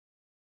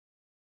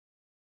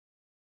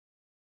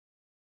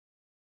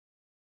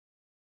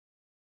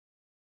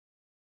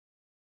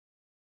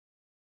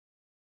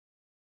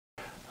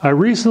I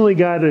recently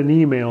got an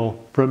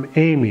email from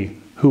Amy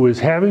who is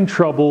having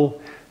trouble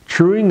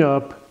truing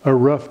up a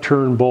rough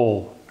turn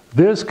bowl.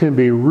 This can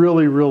be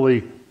really,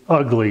 really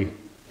ugly,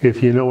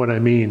 if you know what I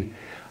mean.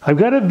 I've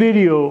got a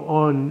video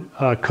on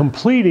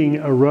completing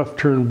a rough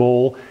turn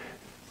bowl,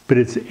 but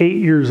it's 8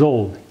 years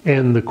old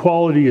and the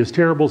quality is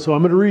terrible, so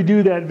I'm going to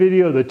redo that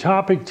video. The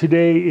topic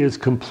today is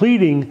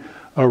completing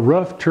a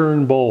rough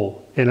turn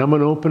bowl, and I'm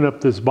going to open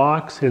up this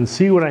box and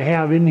see what I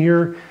have in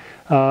here.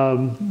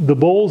 The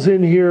bowls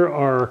in here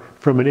are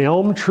from an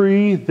elm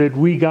tree that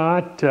we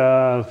got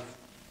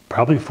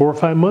probably 4 or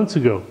 5 months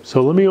ago.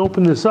 So let me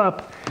open this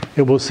up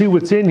and we'll see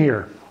what's in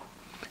here.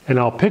 And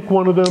I'll pick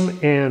one of them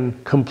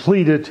and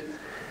complete it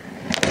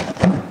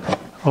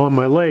on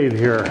my lathe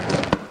here.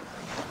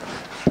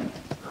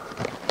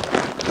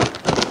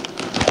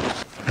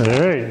 All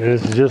right,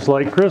 this is just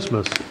like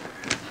Christmas.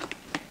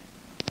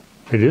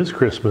 It is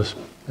Christmas.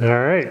 All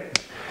right.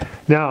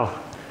 Now,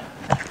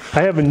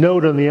 I have a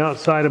note on the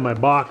outside of my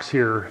box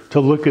here to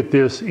look at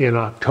this in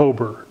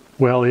October.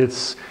 Well,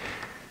 it's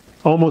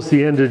almost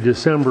the end of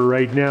December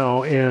right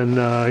now, and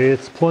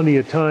it's plenty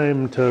of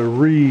time to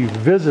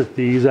revisit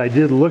these. I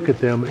did look at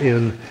them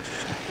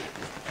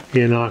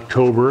in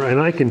October,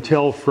 and I can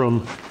tell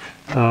from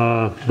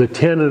the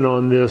tenon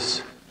on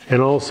this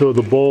and also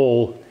the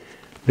bowl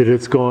that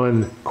it's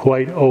gone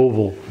quite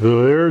oval.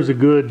 So there's a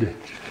good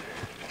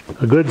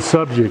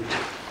subject.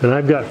 And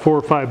I've got 4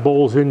 or 5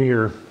 bowls in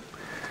here.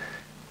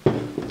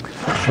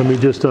 Let me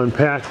just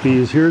unpack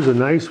these. Here's a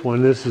nice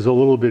one. This is a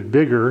little bit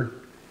bigger.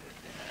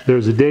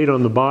 There's a date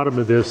on the bottom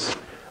of this,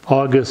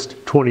 August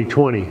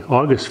 2020,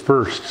 August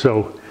 1st.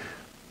 So,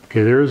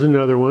 okay, there's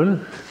another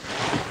one.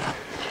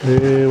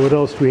 And what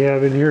else do we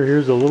have in here?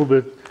 Here's a little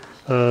bit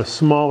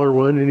smaller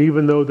one. And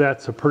even though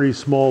that's a pretty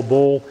small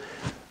bowl,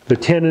 the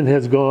tenon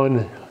has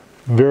gone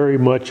very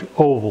much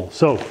oval.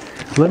 So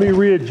let me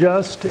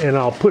readjust and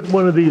I'll put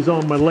one of these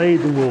on my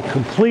lathe and we'll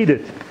complete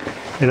it.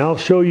 And I'll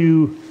show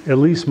you at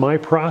least my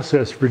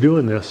process for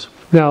doing this.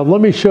 Now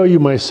let me show you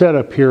my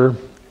setup here.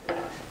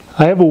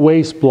 I have a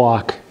waste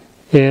block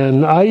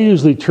and I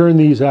usually turn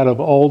these out of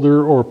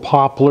alder or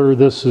poplar.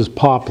 This is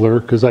poplar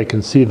because I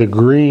can see the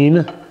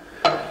green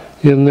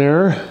in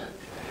there.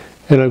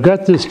 And I've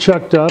got this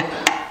chucked up.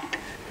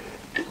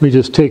 Let me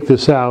just take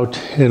this out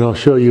and I'll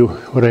show you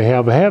what I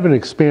have. I have an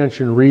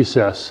expansion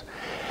recess,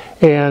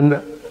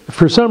 and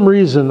for some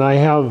reason I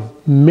have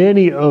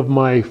many of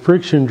my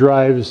friction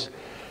drives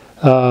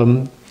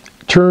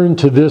turned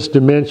to this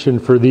dimension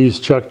for these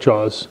chuck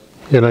jaws,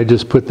 and I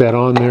just put that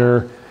on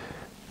there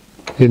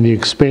in the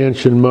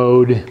expansion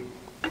mode,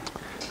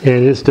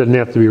 and this doesn't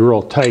have to be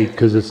real tight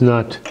because it's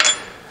not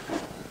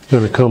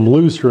going to come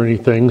loose or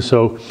anything.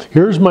 So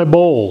here's my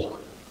bowl,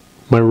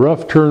 my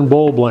rough turn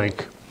bowl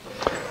blank.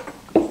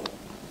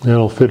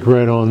 That'll fit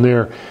right on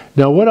there.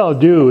 Now what I'll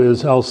do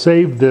is I'll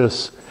save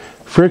this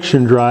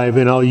friction drive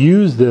and I'll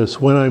use this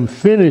when I'm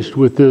finished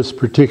with this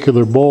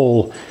particular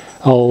bowl.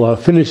 I'll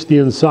finish the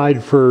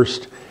inside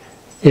first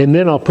and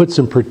then I'll put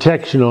some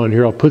protection on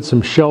here. I'll put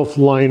some shelf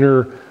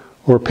liner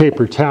or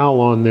paper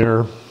towel on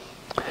there.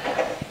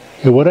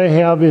 And what I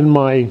have in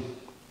my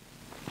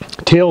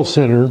tail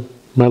center,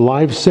 my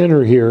live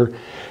center here,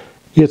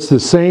 it's the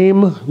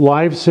same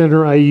live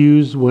center I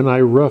used when I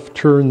rough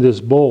turned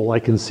this bowl. I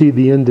can see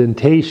the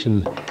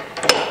indentation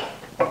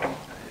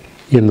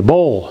in the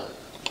bowl.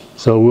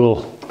 So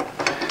we'll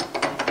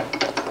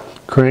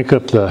crank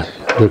up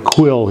the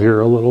quill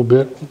here a little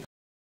bit.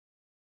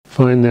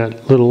 Find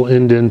that little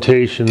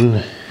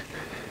indentation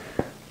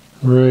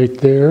right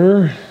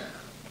there.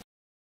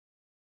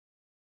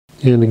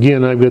 And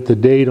again, I've got the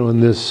date on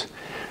this,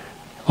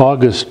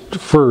 August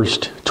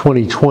 1st,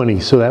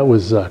 2020, so that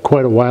was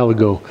quite a while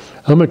ago.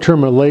 I'm going to turn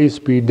my lathe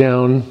speed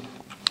down.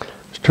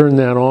 Let's turn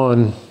that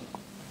on.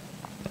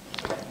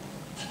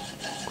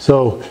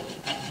 So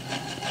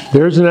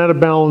there's an out of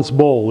balance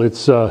bowl.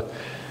 It's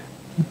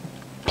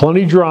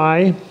plenty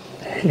dry,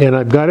 and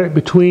I've got it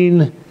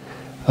between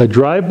a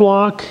dry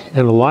block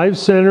and a live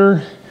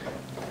center.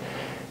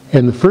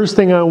 And the first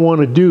thing I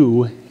want to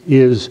do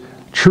is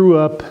true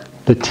up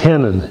the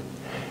tenon.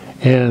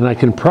 And I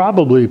can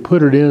probably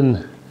put it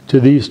in to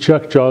these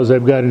chuck jaws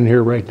I've got in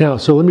here right now.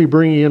 So let me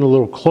bring you in a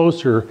little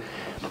closer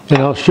and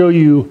I'll show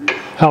you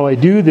how I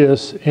do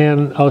this,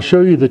 and I'll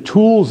show you the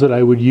tools that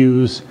I would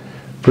use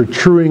for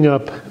truing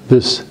up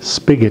this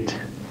spigot.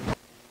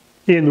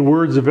 In the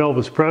words of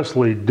Elvis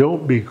Presley,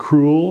 don't be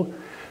cruel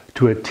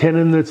to a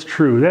tenon that's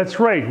true. That's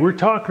right, we're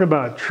talking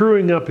about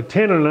truing up a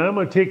tenon, and I'm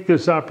going to take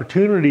this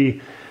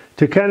opportunity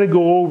to kind of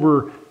go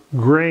over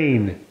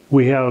grain.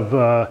 We have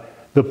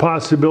the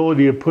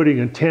possibility of putting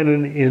a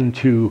tenon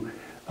into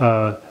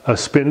a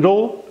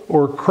spindle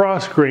or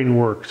cross grain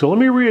work. So let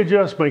me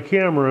readjust my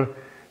camera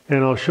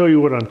and I'll show you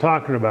what I'm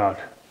talking about.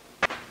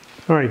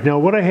 All right, now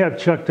what I have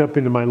chucked up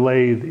into my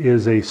lathe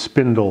is a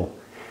spindle.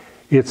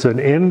 It's an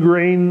end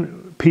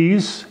grain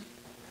piece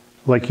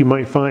like you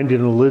might find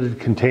in a lidded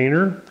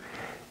container.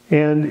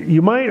 And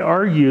you might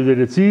argue that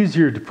it's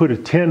easier to put a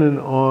tenon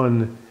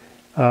on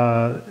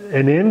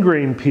an end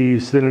grain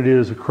piece than it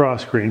is a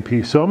cross grain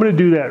piece. So I'm going to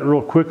do that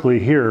real quickly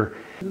here.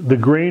 The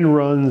grain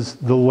runs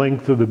the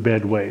length of the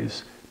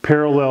bedways,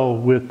 parallel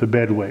with the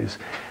bedways.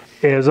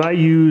 As I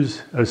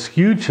use a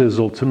skew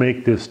chisel to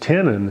make this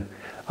tenon,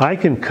 I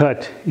can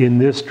cut in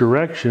this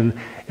direction,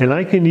 and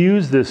I can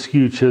use this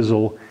skew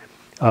chisel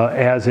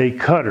as a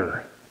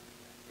cutter,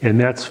 and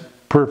that's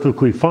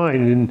perfectly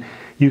fine. And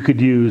you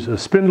could use a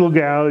spindle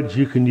gouge,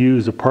 you can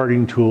use a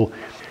parting tool.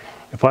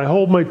 If I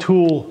hold my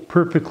tool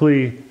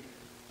perfectly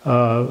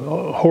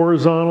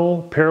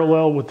horizontal,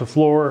 parallel with the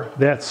floor,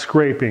 that's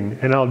scraping.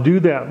 And I'll do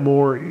that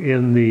more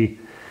in the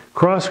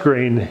cross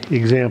grain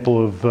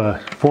example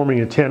of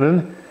forming a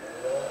tenon.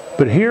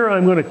 But here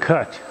I'm going to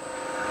cut.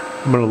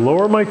 I'm going to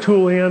lower my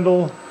tool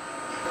handle.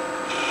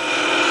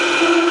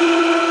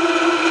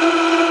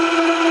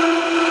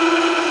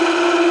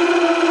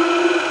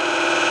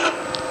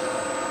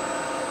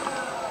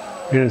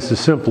 And it's as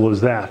simple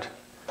as that.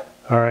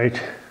 All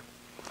right.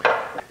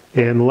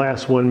 And the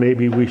last one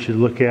maybe we should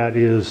look at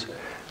is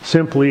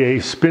simply a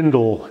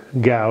spindle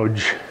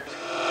gouge.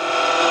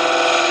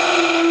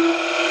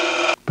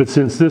 But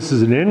since this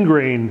is an end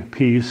grain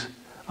piece,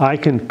 I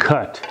can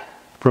cut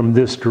from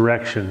this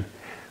direction.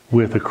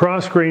 With a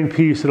cross grain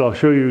piece that I'll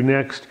show you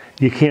next,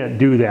 you can't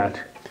do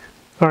that.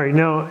 All right,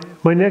 now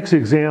my next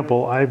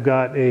example, I've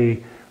got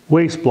a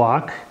waste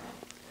block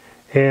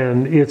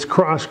and it's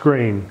cross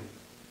grain.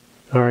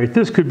 All right,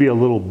 this could be a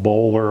little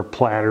bowl or a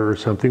platter or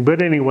something,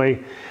 but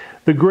anyway,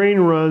 the grain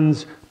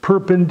runs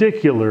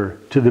perpendicular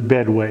to the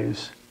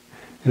bedways.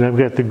 And I've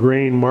got the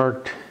grain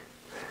marked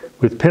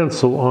with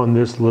pencil on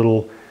this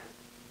little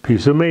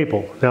piece of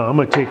maple. Now I'm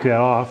going to take that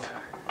off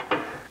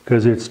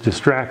because it's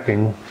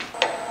distracting.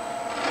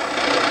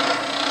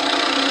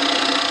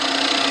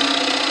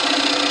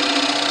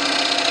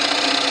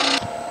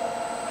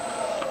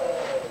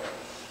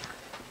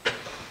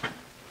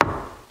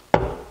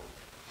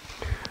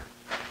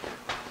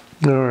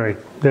 All right,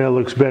 that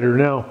looks better.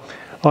 Now,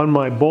 on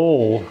my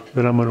bowl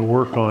that I'm going to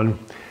work on,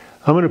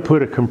 I'm going to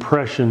put a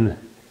compression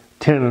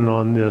tenon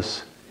on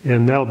this,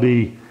 and that'll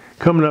be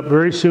coming up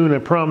very soon, I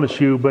promise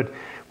you, but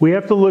we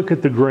have to look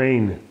at the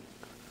grain,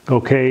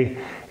 okay?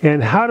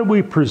 And how do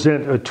we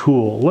present a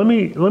tool? Let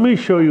me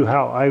show you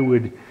how I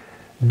would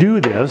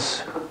do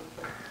this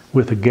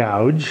with a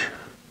gouge.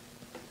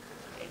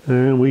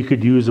 And we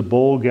could use a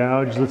bowl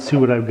gouge. Let's see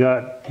what I've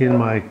got in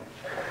my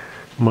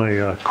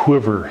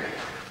quiver.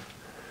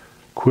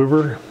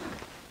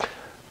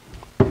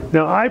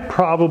 Now I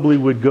probably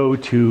would go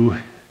to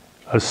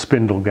a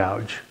spindle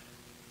gouge,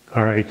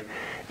 all right?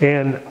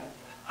 And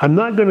I'm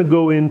not going to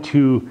go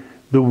into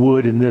the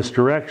wood in this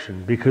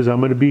direction because I'm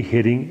going to be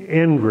hitting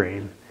end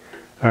grain,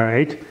 all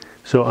right?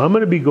 So I'm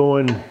going to be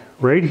going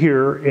right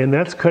here, and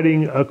that's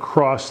cutting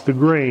across the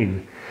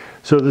grain.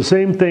 So the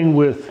same thing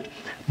with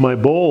my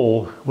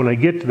bowl, when I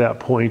get to that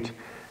point,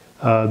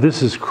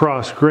 this is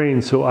cross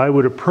grain, so I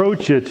would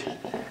approach it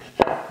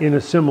in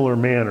a similar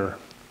manner.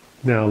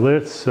 Now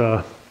let's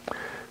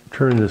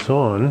turn this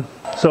on.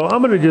 So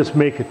I'm going to just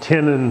make a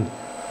tenon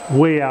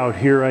way out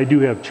here. I do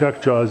have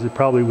chuck jaws that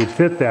probably would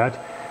fit that.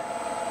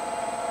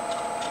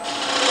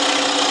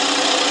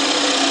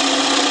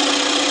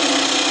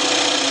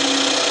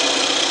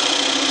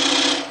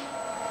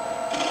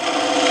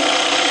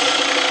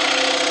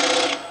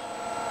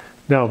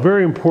 Now,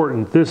 very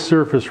important, this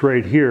surface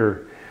right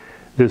here,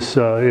 this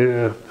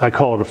I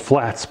call it a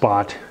flat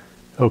spot,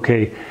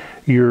 okay?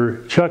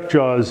 Your chuck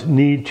jaws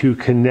need to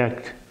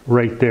connect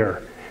right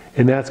there,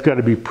 and that's got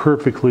to be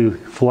perfectly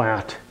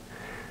flat.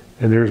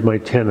 And there's my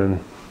tenon.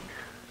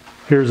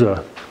 Here's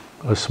a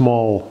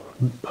small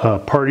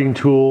parting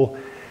tool,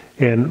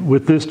 and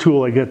with this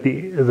tool I got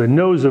the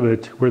nose of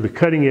it where the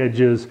cutting edge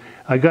is.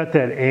 I got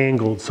that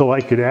angled so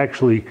I could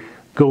actually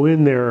go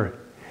in there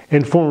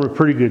and form a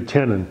pretty good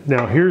tenon.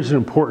 Now here's an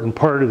important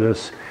part of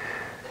this.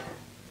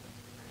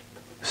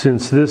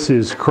 Since this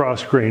is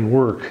cross grain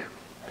work,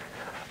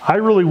 I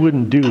really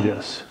wouldn't do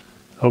this,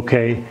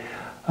 okay?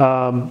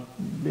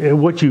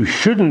 And what you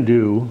shouldn't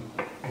do,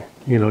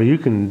 you know, you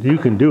can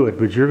do it,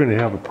 but you're going to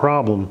have a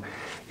problem,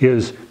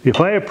 is if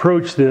I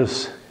approach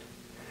this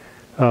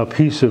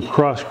piece of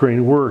cross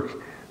grain work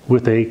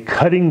with a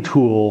cutting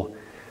tool,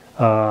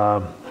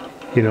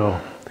 you know,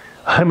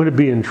 I'm going to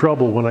be in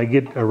trouble when I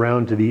get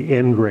around to the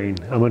end grain.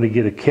 I'm going to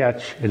get a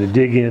catch and a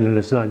dig in, and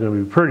it's not going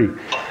to be pretty.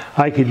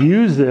 I could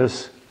use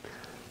this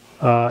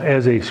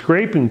as a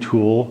scraping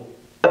tool,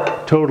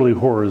 totally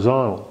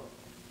horizontal.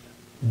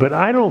 But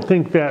I don't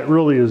think that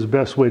really is the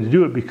best way to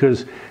do it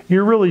because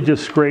you're really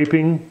just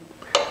scraping.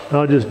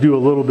 I'll just do a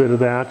little bit of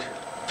that.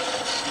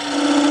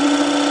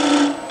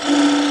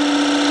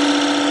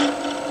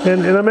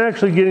 And I'm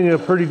actually getting a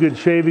pretty good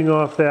shaving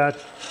off that,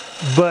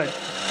 but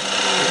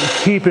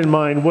keep in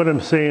mind what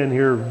I'm saying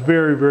here,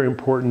 very, very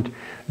important.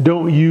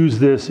 Don't use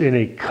this in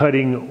a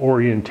cutting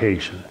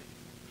orientation.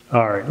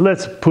 All right,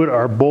 let's put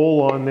our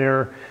bowl on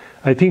there.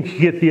 I think you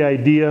get the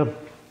idea.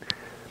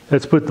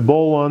 Let's put the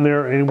bowl on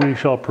there and we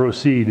shall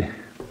proceed.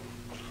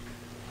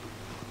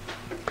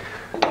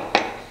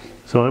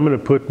 So I'm going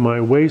to put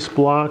my waste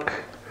block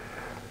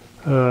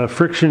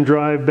friction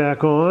drive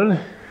back on.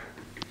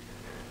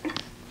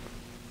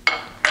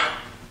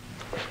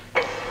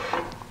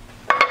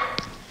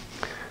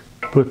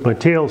 Put my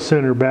tail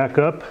center back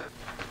up.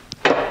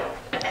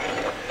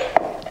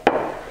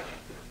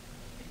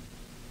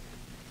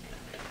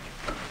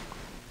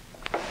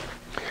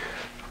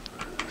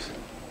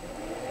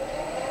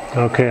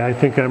 Okay, I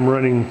think I'm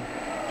running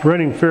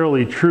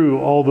fairly true,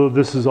 although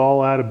this is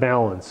all out of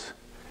balance.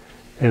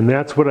 And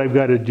that's what I've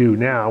got to do.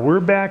 Now, we're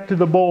back to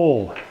the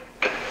bowl.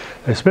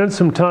 I spent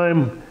some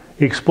time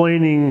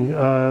explaining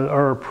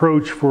our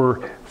approach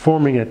for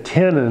forming a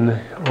tenon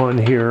on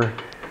here.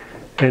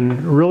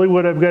 And really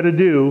what I've got to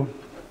do,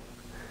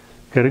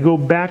 got to go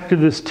back to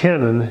this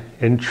tenon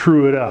and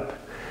true it up.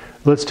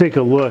 Let's take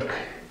a look.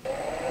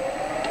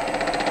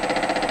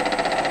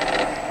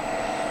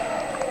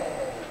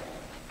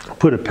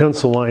 Put a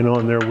pencil line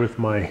on there with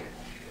my,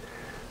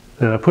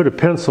 and I put a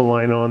pencil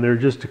line on there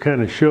just to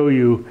kind of show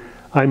you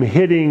I'm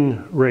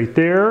hitting right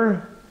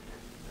there,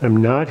 I'm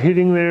not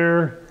hitting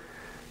there,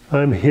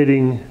 I'm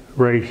hitting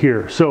right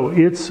here. So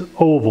it's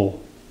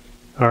oval.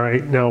 All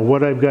right, now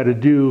what I've got to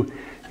do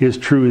is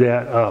true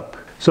that up.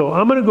 So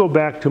I'm going to go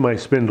back to my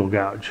spindle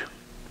gouge.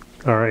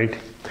 All right.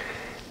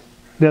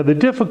 Now the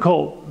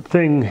difficult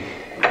thing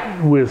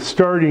with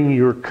starting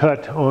your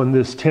cut on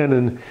this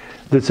tenon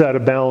that's out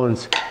of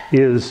balance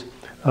is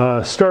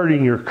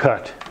starting your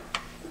cut.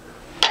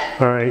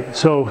 All right,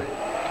 so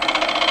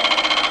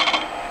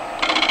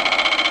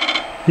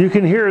you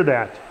can hear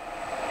that.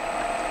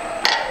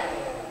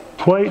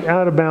 Quite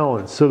out of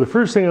balance. So the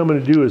first thing I'm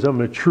going to do is I'm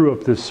going to true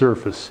up this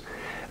surface.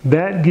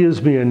 That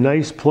gives me a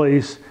nice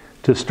place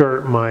to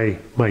start my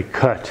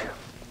cut.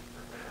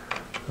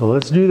 So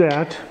let's do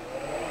that.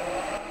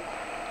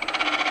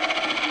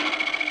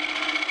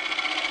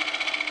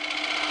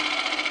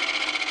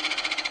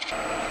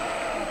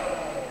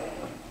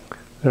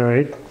 All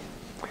right,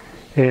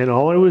 and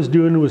all I was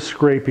doing was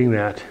scraping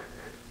that.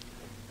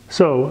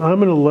 So I'm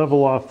going to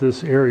level off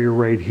this area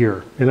right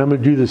here, and I'm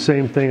going to do the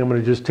same thing. I'm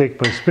going to just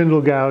take my spindle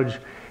gouge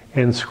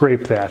and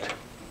scrape that.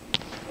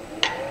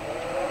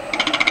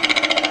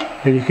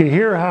 And you can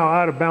hear how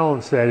out of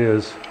balance that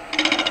is.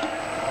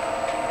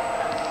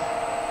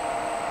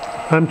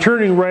 I'm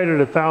turning right at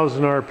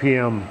 1,000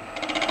 RPM.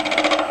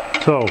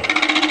 So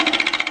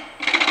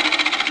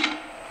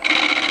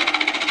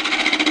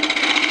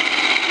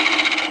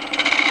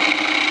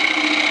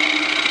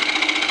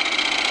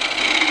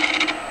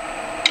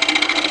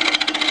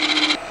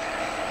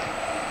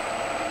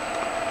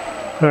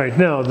all right,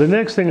 now the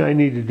next thing I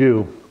need to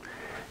do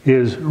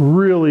is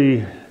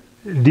really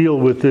deal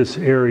with this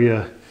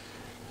area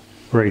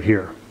right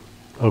here.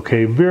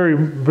 Okay,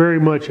 very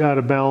much out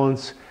of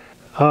balance.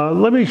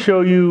 Let me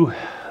show you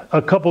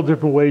a couple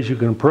different ways you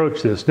can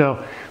approach this.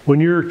 Now, when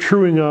you're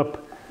truing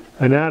up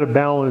an out of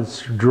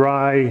balance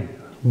dry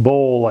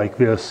bowl like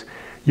this,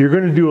 you're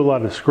going to do a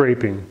lot of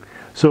scraping.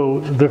 So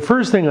the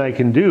first thing I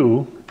can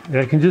do,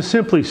 I can just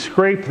simply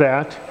scrape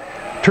that,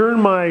 turn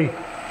my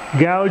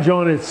gouge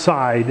on its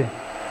side.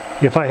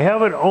 If I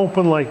have it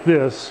open like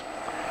this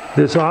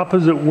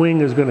opposite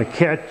wing is going to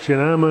catch,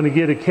 and I'm going to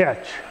get a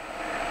catch.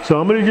 So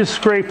I'm going to just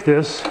scrape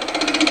this.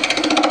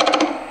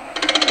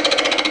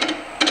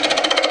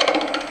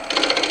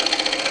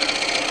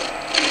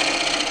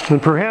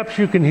 And perhaps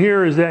you can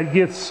hear as that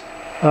gets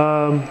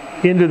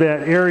into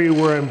that area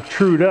where I'm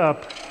trued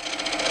up.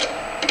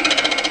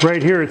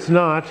 Right here it's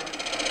not.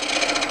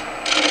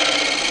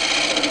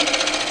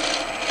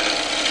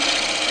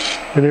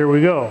 And there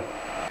we go.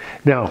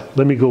 Now,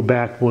 let me go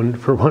back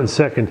for one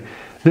second.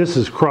 This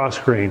is cross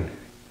grain,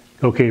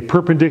 okay,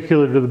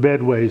 perpendicular to the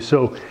bedway,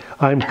 so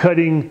I'm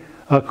cutting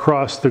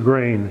across the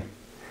grain.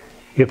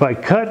 If I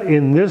cut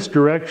in this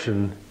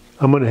direction,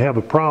 I'm going to have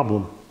a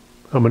problem.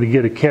 I'm going to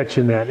get a catch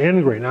in that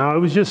end grain. Now, I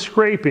was just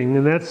scraping,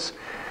 and that's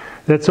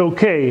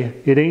okay.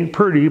 It ain't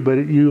pretty,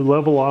 but you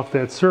level off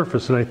that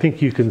surface, and I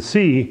think you can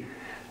see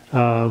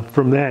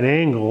from that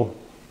angle,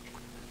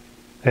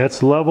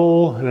 that's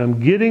level, and I'm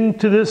getting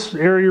to this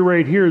area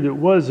right here that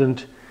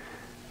wasn't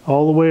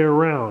all the way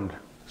around.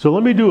 So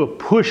let me do a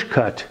push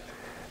cut,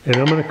 and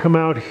I'm going to come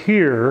out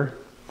here,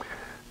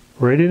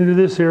 right into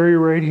this area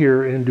right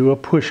here, and do a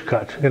push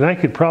cut. And I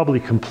could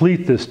probably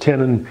complete this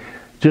tenon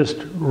just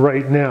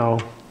right now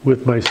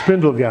with my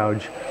spindle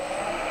gouge.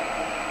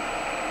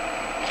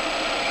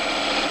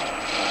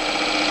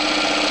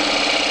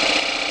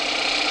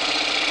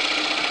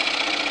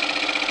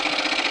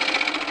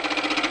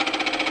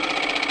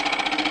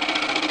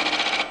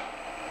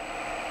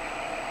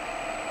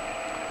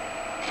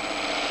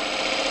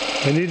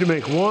 I need to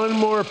make one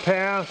more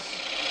pass.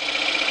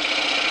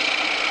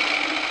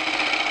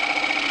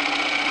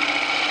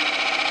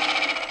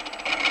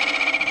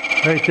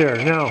 Right there.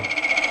 Now,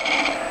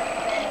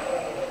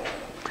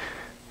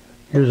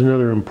 here's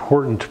another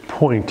important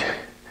point.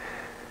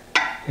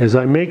 As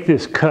I make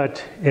this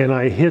cut and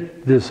I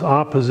hit this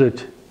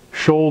opposite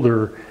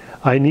shoulder,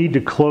 I need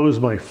to close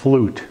my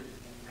flute.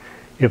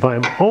 If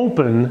I'm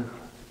open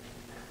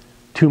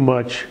too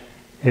much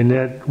and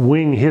that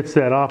wing hits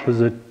that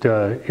opposite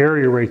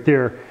area right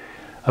there,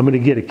 I'm going to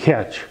get a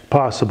catch,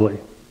 possibly.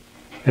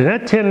 And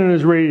that tenon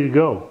is ready to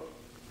go.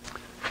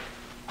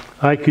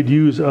 I could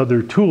use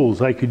other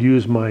tools. I could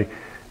use my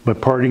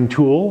parting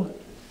tool.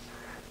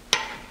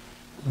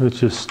 Let's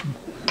just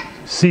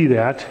see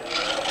that.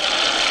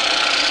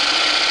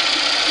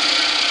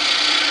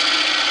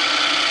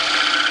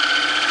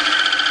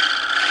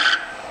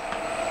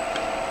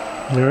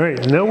 All right,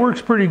 and that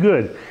works pretty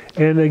good.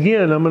 And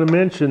again, I'm going to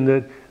mention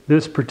that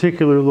this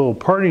particular little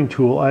parting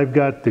tool, I've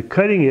got the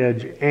cutting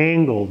edge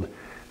angled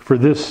for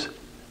this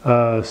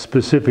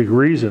specific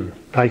reason.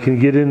 I can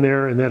get in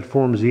there and that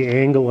forms the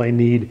angle I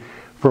need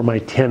for my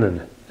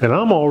tenon. And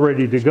I'm all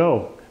ready to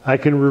go. I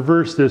can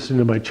reverse this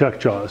into my chuck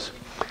jaws.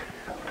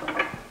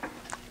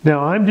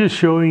 Now I'm just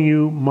showing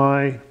you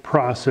my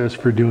process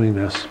for doing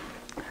this.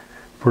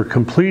 For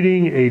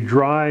completing a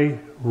dry,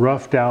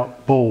 roughed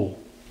out bowl.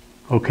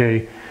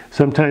 Okay,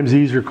 sometimes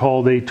these are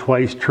called a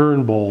twice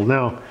turn bowl.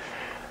 Now,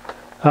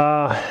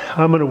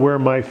 I'm going to wear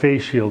my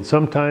face shield.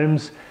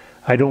 Sometimes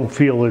I don't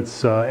feel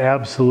it's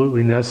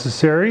absolutely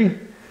necessary,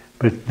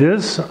 but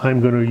this,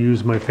 I'm going to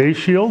use my face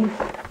shield.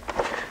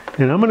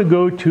 And I'm going to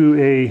go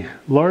to a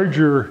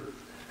larger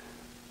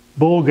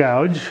bowl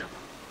gouge.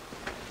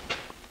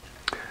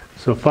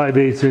 So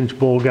 5/8 inch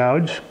bowl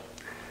gouge.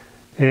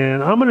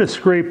 And I'm going to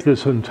scrape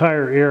this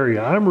entire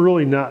area. I'm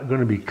really not going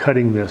to be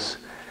cutting this,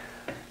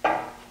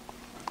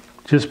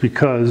 just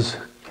because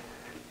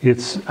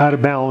it's out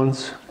of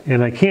balance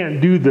and I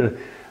can't get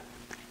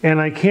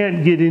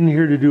in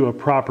here to do a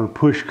proper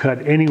push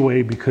cut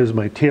anyway because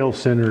my tail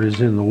center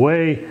is in the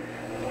way.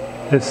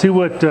 Let's see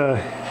what,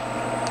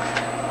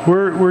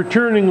 we're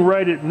turning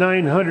right at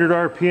 900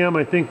 RPM.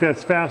 I think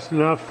that's fast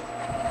enough.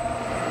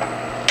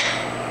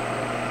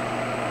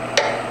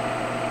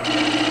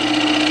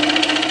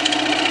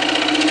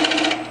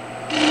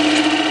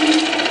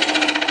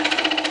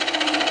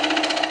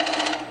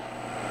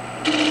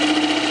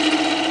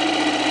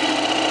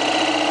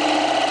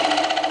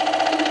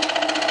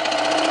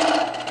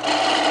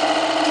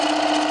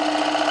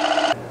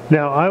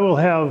 Now I will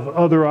have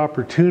other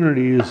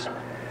opportunities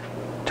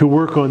to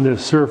work on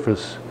this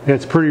surface.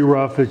 It's pretty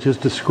rough, it's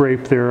just a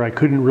scrape there. I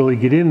couldn't really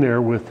get in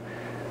there with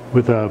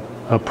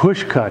a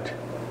push cut.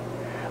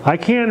 I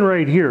can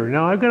right here.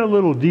 Now I've got a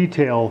little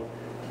detail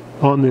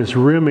on this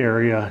rim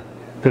area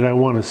that I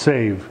want to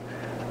save.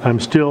 I'm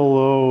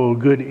still a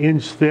good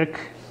inch thick,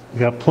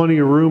 got plenty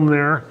of room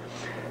there.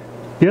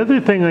 The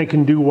other thing I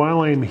can do while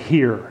I'm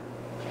here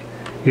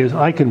is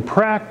I can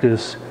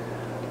practice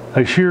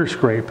a shear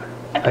scrape.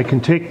 I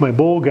can take my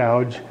bowl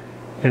gouge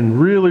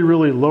and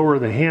really lower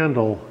the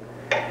handle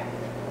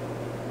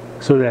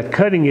so that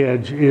cutting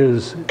edge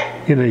is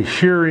in a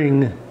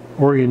shearing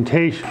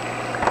orientation.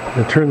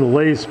 I'll turn the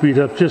lathe speed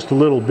up just a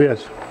little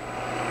bit.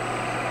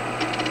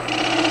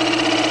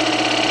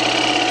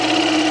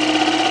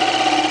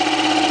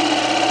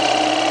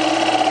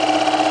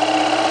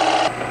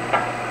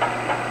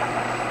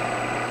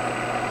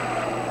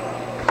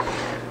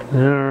 All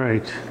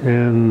right,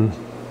 and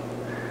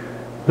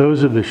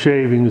those are the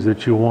shavings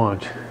that you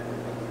want.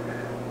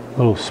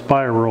 Little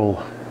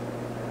spiral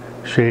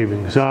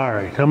shavings. All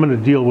right, I'm going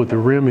to deal with the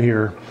rim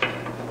here.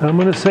 I'm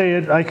going to say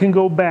it, I can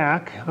go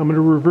back. I'm going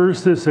to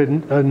reverse this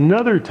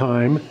another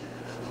time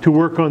to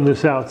work on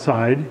this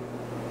outside.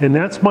 And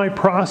that's my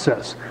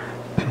process.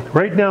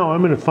 Right now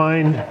I'm going to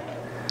find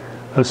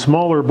a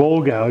smaller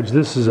bowl gouge.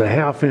 This is a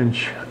 1/2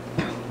 inch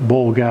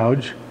bowl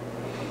gouge.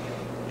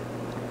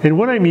 And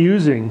what I'm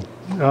using,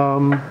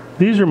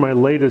 these are my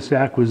latest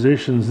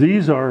acquisitions.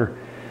 These are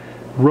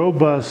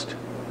robust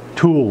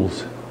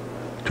tools,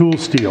 tool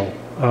steel,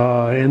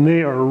 and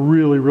they are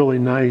really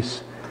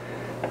nice.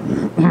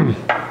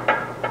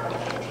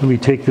 Let me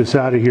take this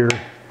out of here.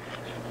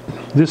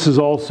 This is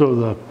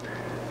also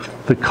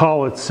the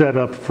collet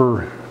setup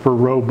for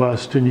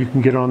robust, and you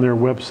can get on their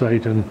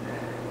website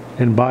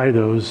and buy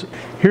those.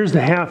 Here's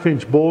the 1/2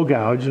 inch bowl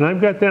gouge, and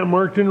I've got that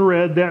marked in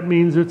red. That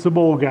means it's a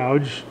bowl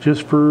gouge,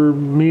 just for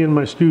me and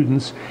my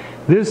students.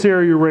 This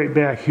area right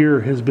back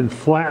here has been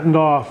flattened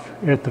off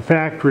at the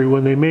factory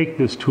when they make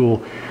this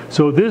tool.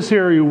 So this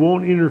area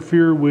won't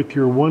interfere with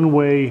your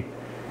one-way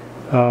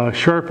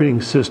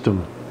sharpening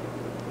system.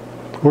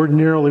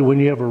 Ordinarily, when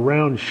you have a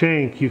round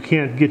shank, you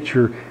can't get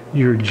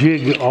your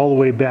jig all the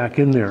way back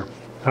in there.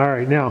 All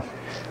right, now,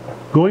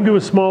 going to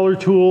a smaller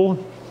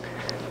tool,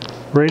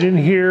 right in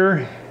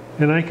here,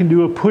 and I can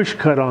do a push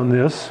cut on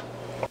this.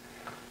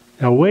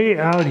 Now, way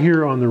out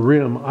here on the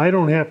rim, I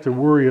don't have to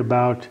worry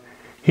about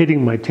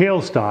hitting my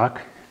tailstock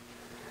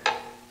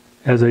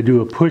as I do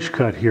a push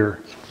cut here.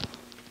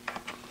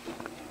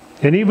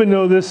 And even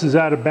though this is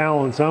out of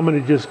balance, I'm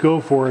going to just go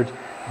for it,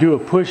 do a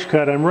push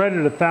cut. I'm right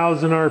at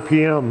 1,000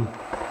 RPM.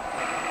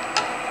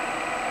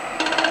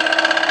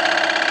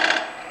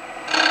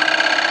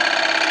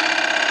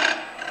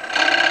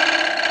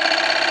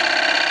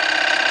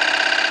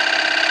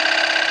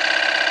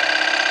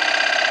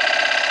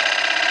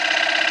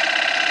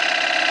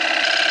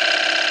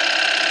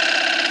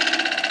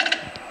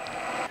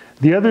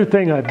 The other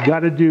thing I've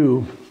got to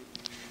do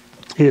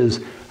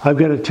is I've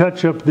got to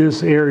touch up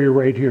this area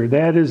right here.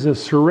 That is a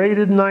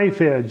serrated knife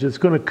edge. It's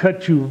going to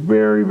cut you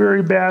very,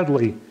 very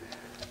badly.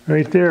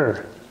 Right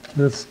there.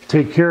 Let's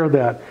take care of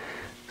that.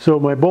 So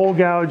my bowl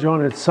gouge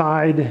on its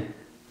side,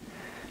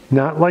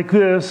 not like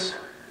this.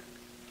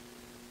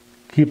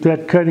 Keep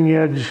that cutting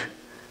edge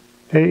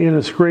in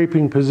a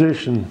scraping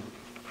position.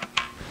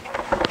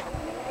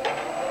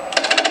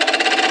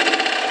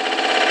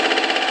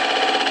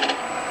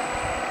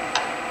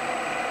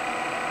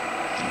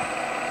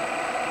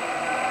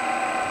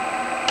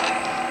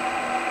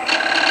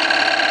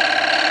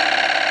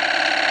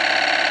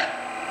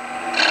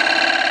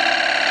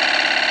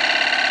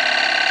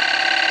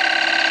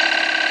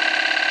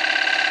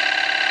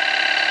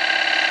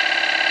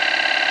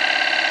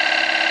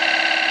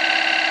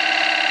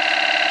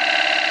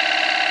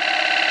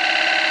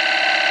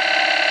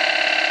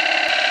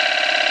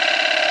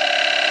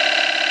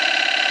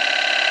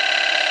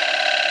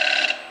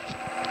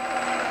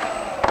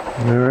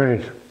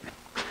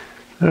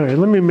 All right,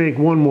 let me make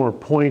one more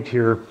point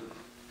here.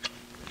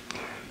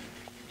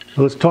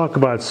 Let's talk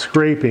about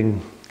scraping.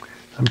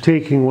 I'm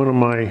taking one of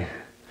my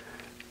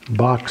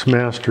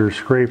Boxmaster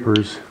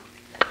scrapers,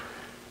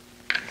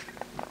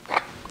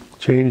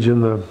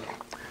 changing the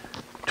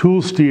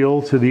tool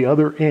steel to the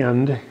other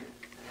end,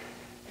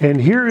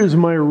 and here is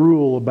my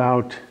rule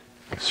about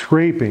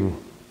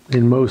scraping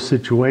in most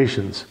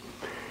situations.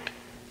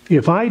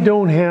 If I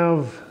don't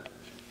have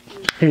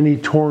any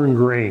torn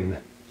grain,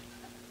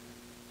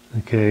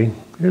 okay,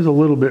 there's a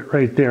little bit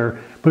right there,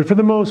 but for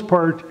the most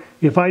part,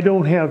 if I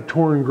don't have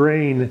torn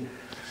grain,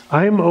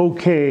 I'm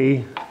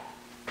okay,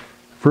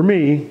 for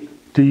me,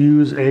 to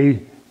use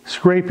a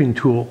scraping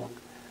tool.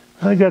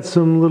 I got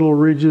some little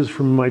ridges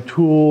from my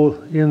tool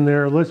in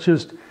there. Let's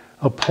just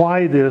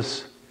apply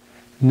this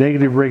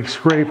negative rake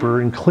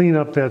scraper and clean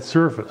up that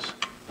surface.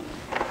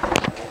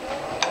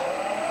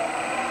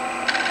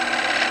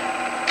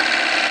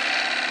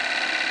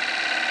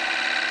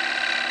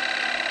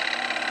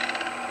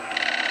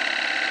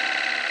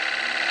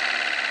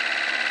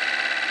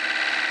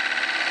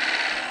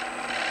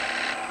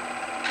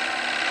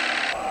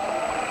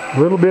 A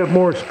little bit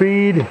more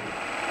speed.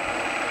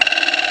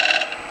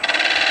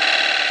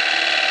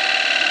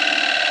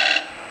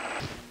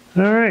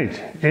 All right,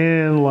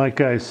 and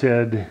like I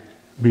said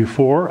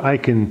before, I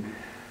can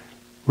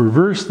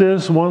reverse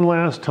this one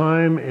last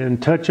time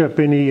and touch up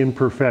any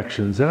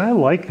imperfections, and I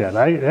like that.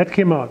 That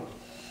came out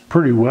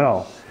pretty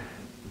well.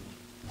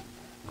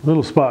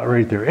 Little spot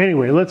right there.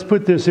 Anyway, let's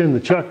put this in the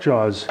chuck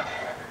jaws.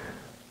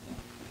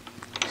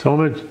 So I'm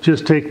going to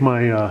just take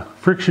my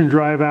friction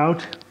drive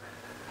out.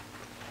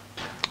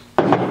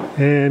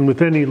 And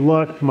with any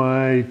luck,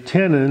 my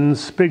tenon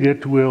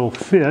spigot will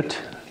fit.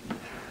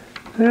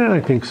 Yeah,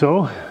 I think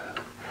so.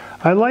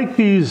 I like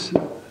these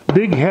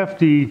big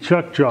hefty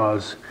chuck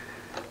jaws.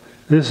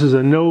 This is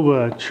a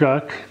Nova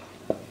chuck.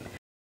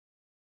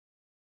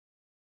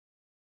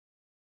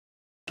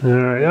 All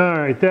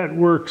right, that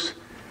works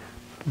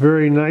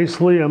very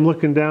nicely. I'm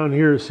looking down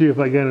here to see if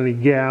I got any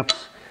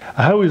gaps.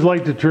 I always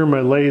like to turn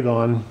my lathe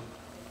on.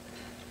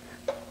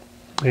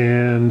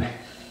 And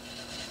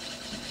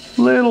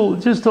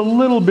just a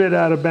little bit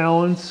out of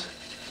balance.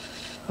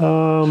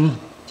 All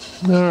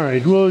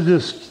right, we'll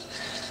just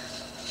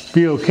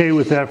be okay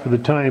with that for the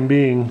time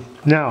being.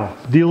 Now,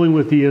 dealing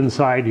with the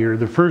inside here,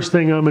 the first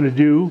thing I'm going to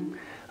do,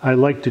 I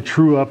like to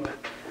true up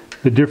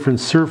the different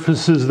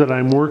surfaces that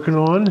I'm working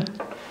on.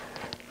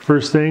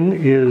 First thing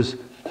is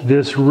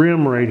this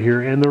rim right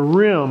here, and the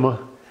rim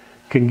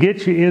can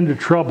get you into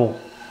trouble.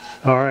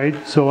 All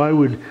right, so I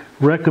would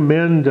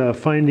recommend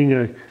finding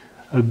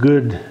a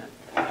good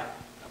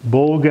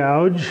bowl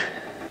gouge.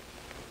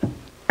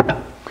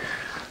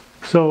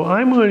 So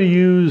I'm going to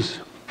use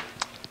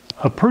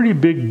a pretty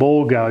big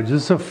bowl gouge.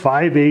 This is a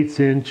 5/8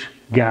 inch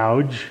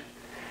gouge,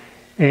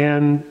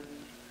 and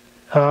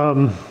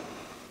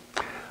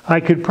I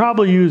could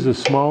probably use a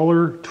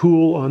smaller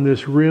tool on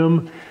this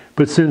rim,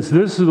 but since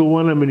this is the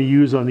one I'm going to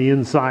use on the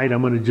inside,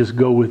 I'm going to just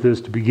go with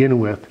this to begin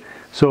with.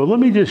 So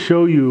let me just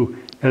show you,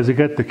 as I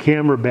got the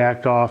camera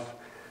backed off,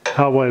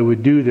 how I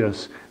would do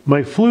this.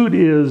 My flute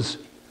is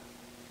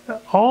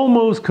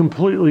almost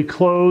completely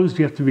closed.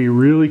 You have to be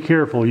really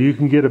careful. You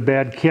can get a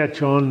bad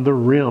catch on the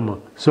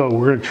rim. So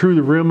we're going to true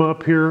the rim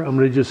up here. I'm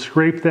going to just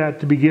scrape that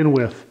to begin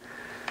with.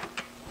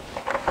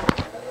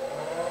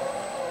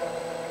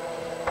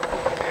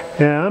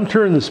 And I'm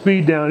turning the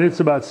speed down. It's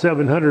about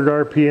 700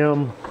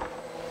 RPM.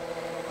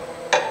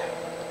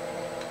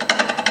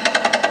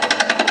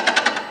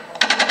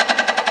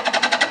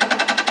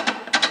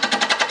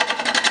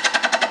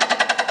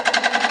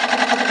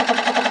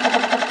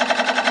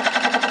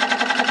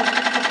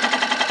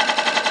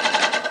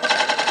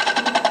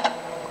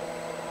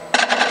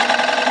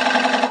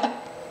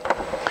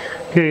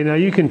 Okay, now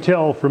you can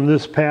tell from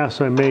this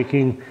pass I'm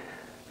making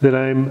that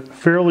I'm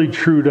fairly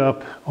trued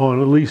up on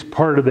at least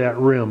part of that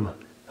rim.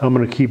 I'm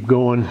going to keep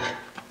going.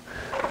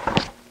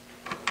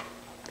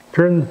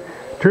 Turn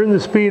the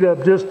speed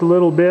up just a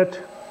little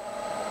bit.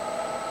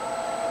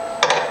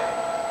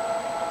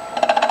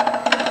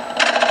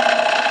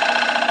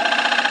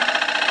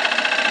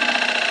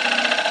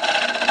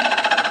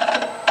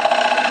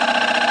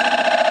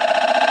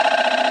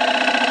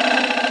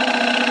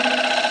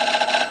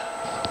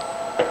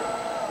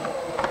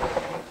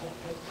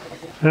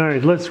 All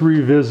right, let's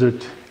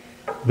revisit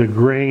the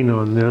grain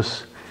on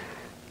this.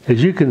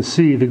 As you can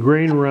see, the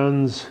grain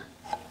runs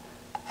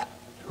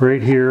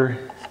right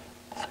here,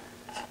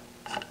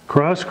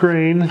 cross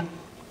grain.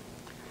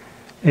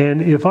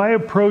 And if I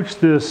approach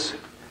this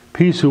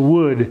piece of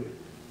wood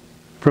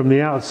from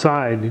the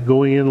outside,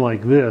 going in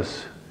like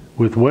this,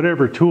 with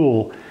whatever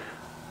tool,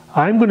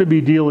 I'm going to be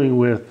dealing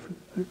with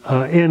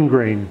end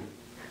grain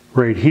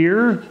right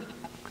here,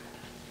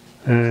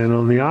 and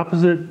on the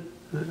opposite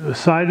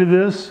side of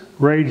this,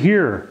 right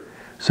here.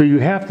 So you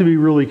have to be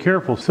really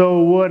careful. So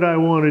what I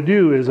want to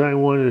do is I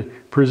want to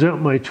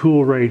present my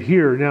tool right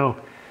here. Now,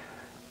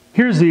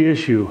 here's the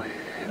issue.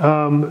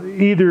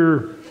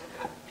 Either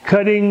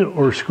cutting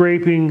or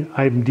scraping,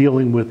 I'm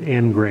dealing with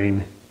end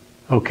grain.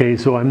 Okay,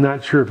 so I'm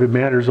not sure if it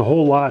matters a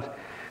whole lot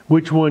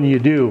which one you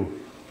do.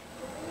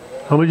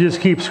 I'm going to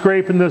just keep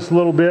scraping this a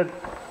little bit.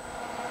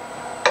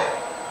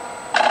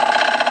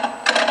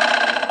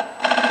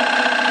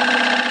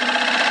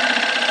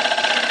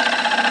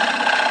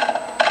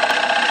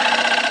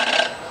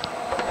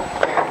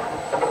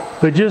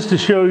 But just to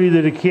show you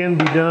that it can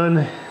be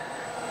done,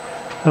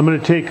 I'm going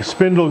to take a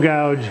spindle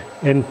gouge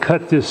and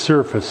cut this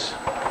surface.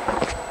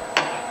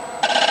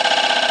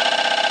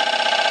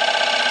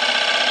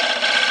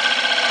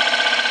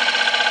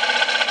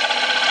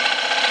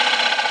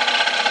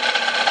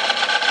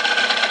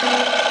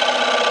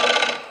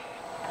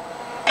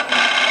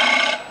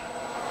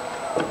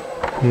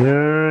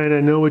 Alright, I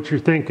know what you're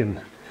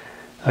thinking.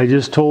 I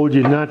just told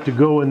you not to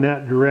go in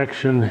that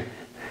direction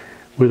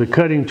with a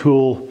cutting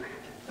tool.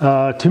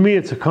 To me,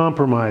 it's a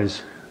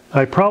compromise.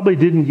 I probably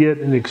didn't get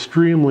an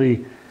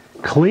extremely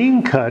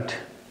clean cut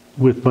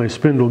with my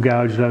spindle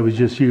gouge that I was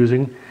just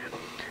using,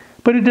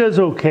 but it does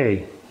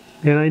okay.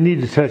 And I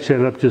need to touch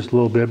that up just a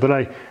little bit, but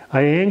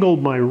I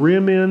angled my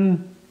rim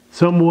in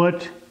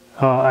somewhat.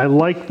 I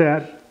like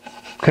that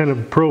kind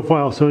of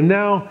profile. So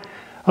now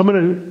I'm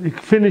going to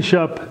finish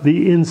up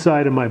the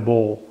inside of my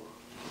bowl.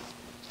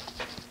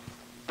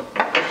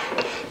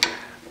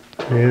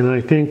 And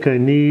I think I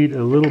need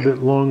a little bit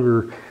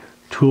longer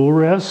tool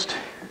rest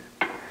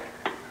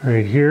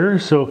right here.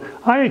 So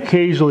I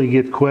occasionally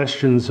get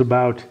questions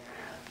about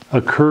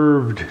a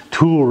curved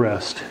tool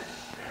rest.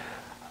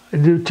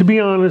 To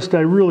be honest, I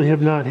really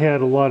have not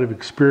had a lot of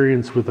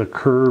experience with a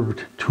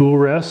curved tool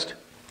rest.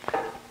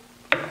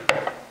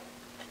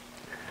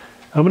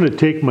 I'm going to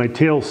take my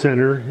tail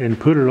center and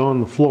put it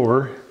on the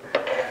floor.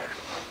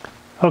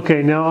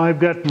 Okay, now I've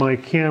got my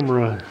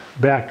camera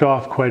backed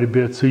off quite a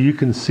bit so you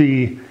can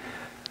see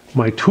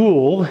my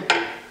tool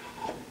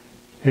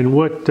and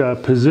what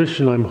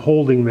position I'm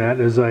holding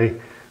that as I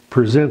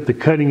present the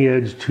cutting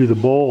edge to the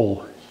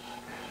bowl.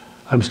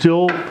 I'm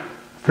still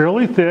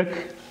fairly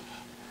thick,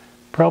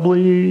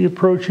 probably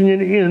approaching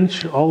an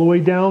inch all the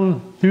way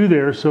down through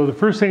there. So the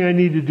first thing I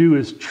need to do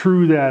is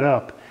true that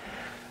up.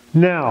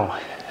 Now,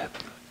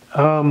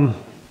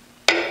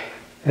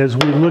 as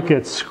we look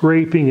at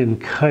scraping and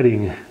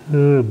cutting,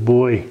 oh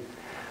boy,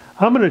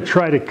 I'm going to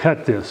try to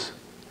cut this.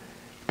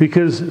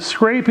 Because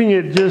scraping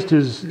it just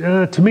is,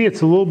 to me,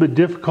 it's a little bit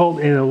difficult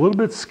and a little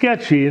bit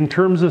sketchy in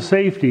terms of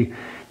safety.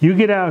 You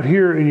get out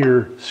here and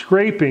you're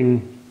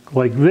scraping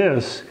like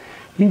this,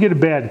 you can get a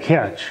bad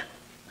catch.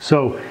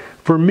 So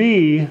for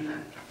me,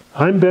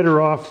 I'm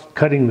better off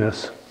cutting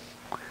this.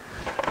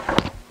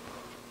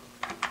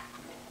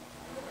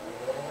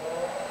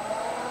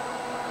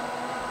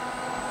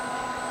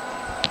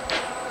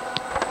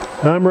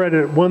 I'm right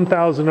at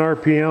 1,000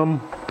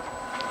 RPM.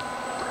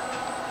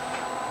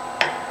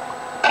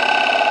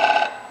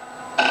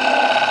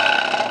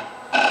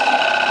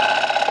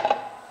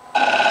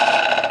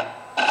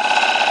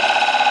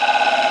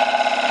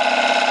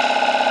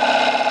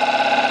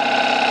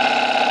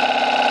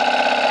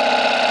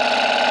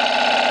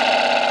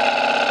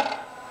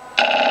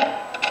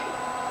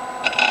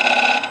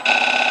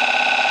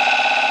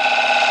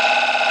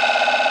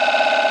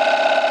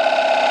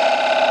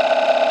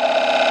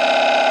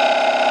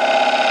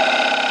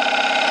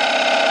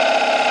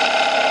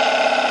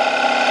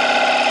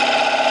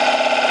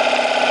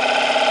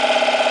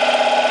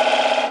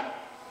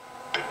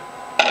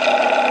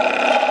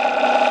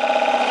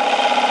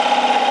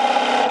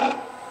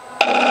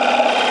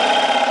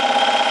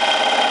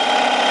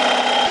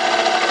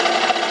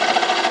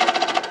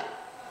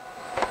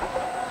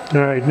 All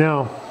right,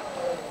 now,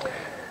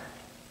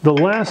 the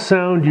last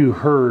sound you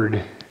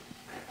heard,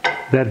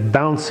 that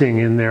bouncing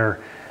in there,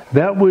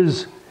 that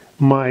was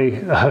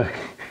my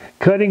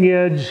cutting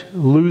edge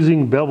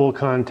losing bevel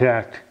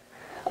contact.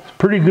 It's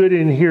pretty good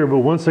in here, but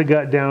once I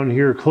got down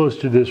here close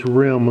to this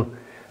rim,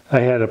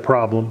 I had a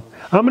problem.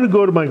 I'm going to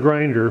go to my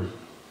grinder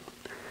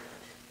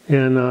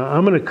and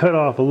I'm going to cut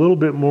off a little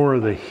bit more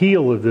of the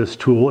heel of this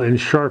tool and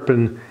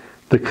sharpen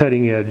the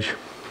cutting edge.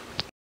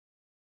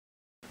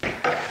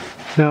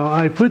 Now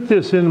I put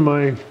this in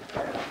my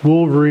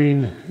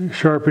Wolverine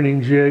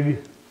sharpening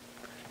jig.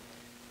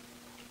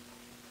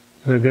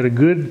 I've got a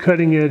good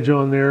cutting edge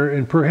on there,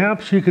 and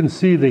perhaps you can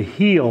see the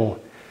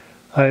heel.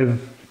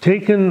 I've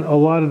taken a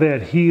lot of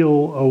that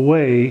heel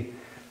away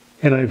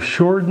and I've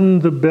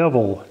shortened the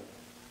bevel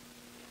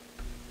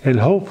and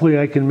hopefully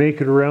I can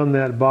make it around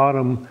that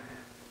bottom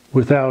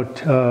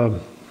without a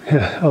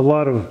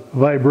lot of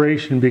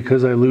vibration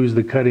because I lose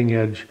the cutting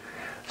edge.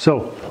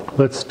 So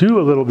let's do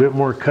a little bit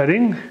more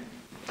cutting.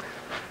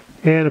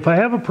 And if I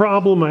have a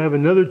problem, I have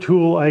another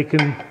tool I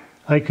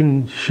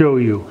can show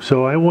you.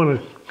 So I want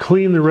to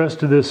clean the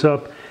rest of this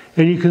up.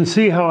 And you can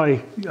see how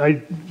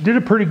I did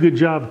a pretty good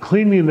job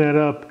cleaning that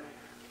up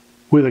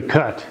with a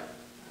cut,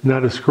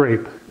 not a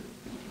scrape.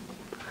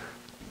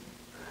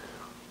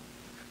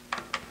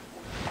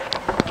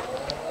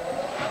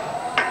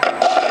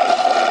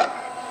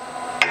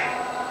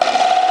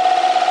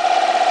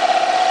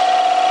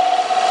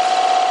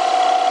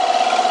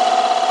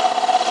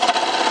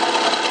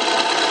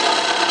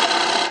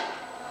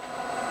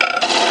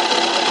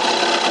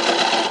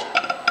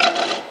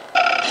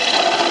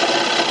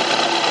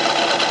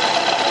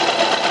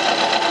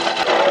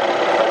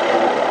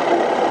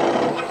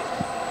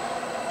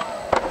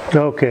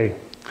 Okay,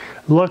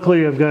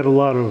 luckily I've got a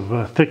lot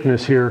of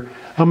thickness here.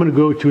 I'm going to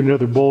go to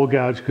another bowl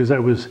gouge because I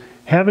was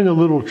having a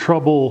little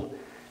trouble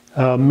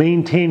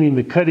maintaining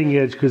the cutting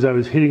edge because I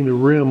was hitting the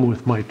rim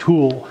with my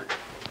tool.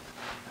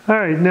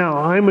 Alright, now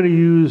I'm going to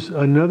use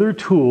another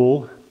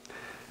tool.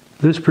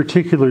 This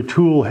particular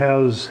tool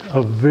has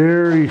a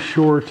very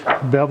short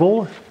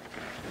bevel.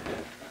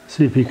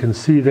 See if you can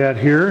see that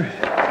here.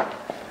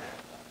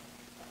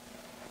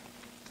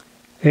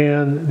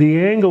 And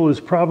the angle is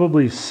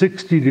probably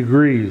 60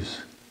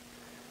 degrees.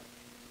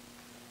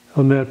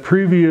 On that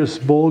previous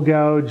bowl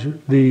gouge,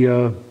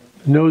 the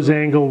nose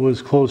angle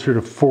was closer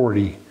to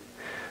 40.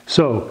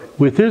 So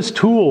with this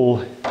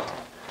tool,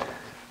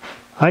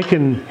 I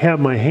can have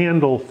my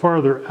handle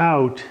farther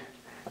out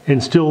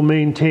and still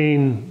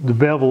maintain the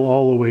bevel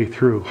all the way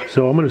through.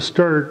 So I'm going to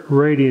start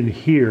right in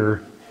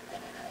here,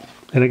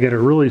 and I got to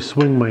really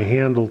swing my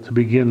handle to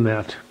begin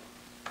that.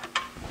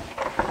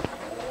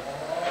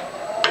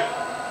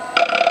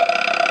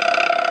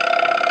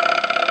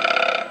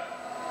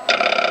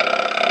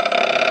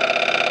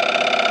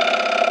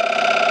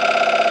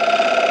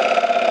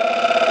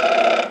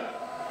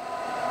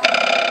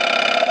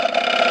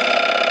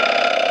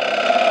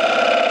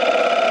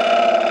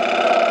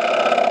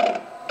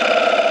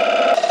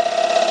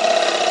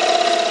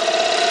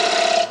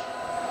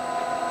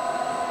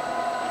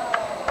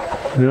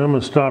 And I'm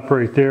going to stop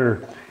right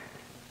there.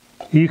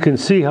 You can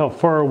see how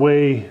far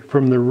away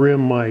from the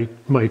rim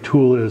my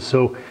tool is.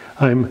 So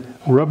I'm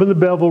rubbing the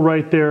bevel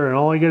right there, and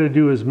all I got to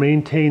do is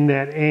maintain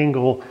that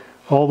angle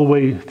all the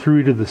way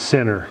through to the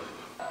center.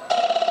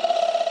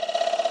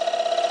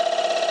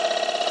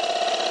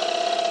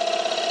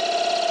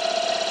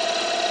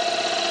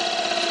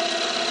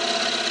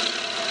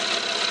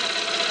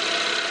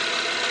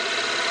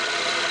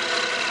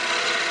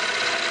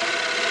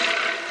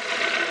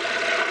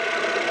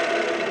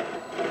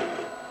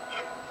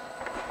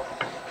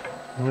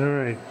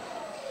 Alright,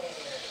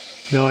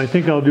 now I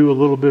think I'll do a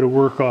little bit of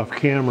work off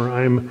camera.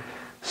 I'm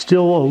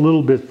still a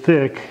little bit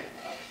thick,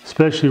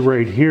 especially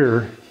right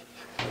here.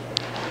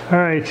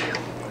 Alright,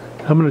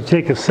 I'm going to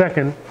take a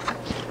second,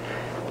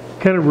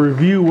 kind of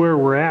review where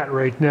we're at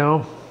right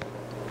now.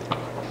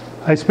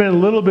 I spent a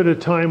little bit of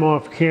time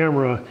off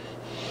camera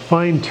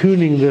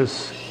fine-tuning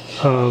this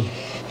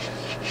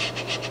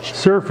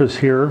surface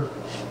here,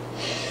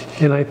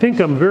 and I think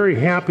I'm very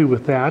happy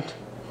with that.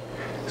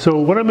 So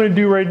what I'm going to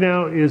do right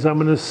now is I'm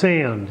going to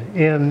sand,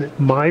 and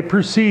my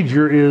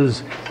procedure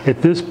is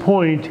at this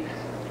point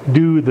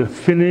do the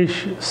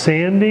finish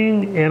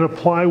sanding and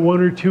apply 1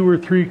 or 2 or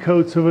 3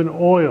 coats of an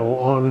oil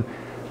on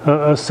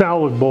a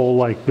salad bowl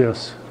like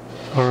this.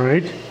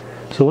 Alright,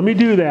 so let me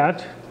do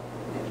that,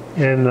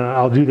 and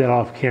I'll do that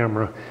off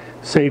camera,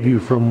 save you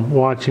from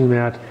watching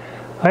that.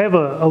 I have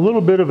a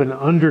little bit of an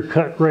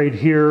undercut right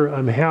here.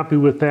 I'm happy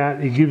with that.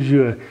 It gives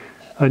you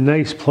a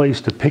nice place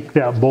to pick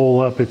that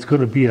bowl up. It's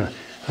going to be a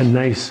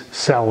nice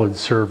salad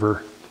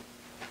server.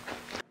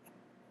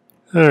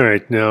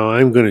 Alright, now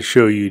I'm going to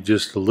show you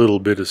just a little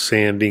bit of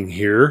sanding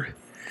here.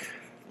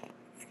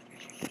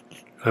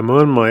 I'm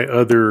on my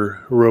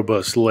other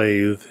robust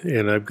lathe,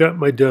 and I've got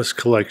my dust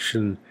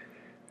collection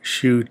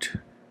chute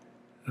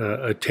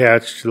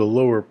attached to the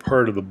lower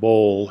part of the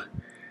bowl,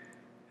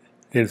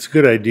 and it's a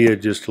good idea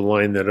just to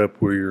line that up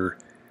where your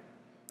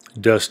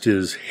dust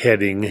is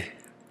heading.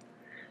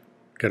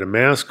 Got a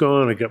mask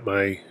on, I got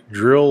my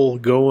drill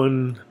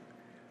going.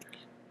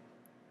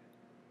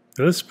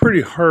 Now, this is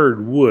pretty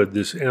hard wood,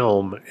 this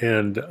elm,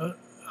 and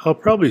I'll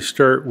probably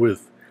start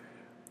with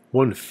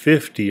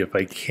 150 if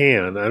I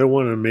can. I don't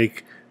want to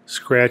make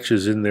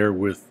scratches in there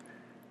with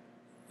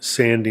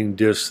sanding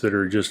discs that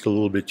are just a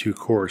little bit too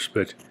coarse,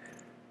 but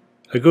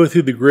I go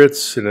through the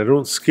grits and I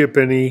don't skip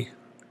any.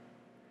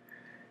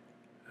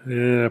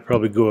 And I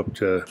probably go up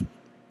to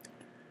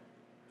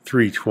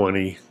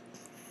 320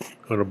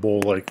 on a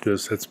bowl like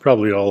this. That's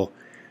probably all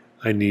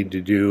I need to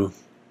do.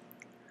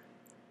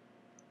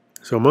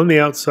 So I'm on the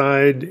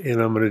outside,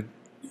 and I'm going to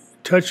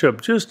touch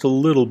up just a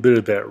little bit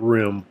of that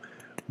rim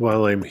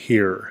while I'm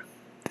here.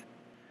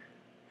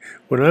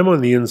 When I'm on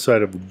the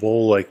inside of a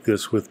bowl like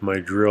this with my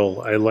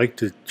drill, I like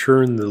to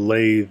turn the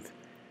lathe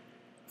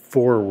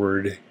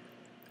forward,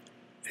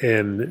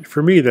 and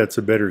for me that's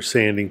a better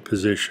sanding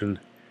position.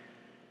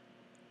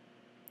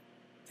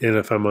 And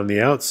if I'm on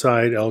the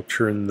outside, I'll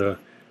turn the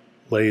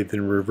lathe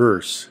in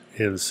reverse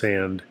and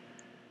sand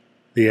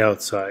the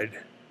outside.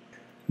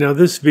 Now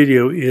this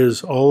video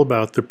is all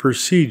about the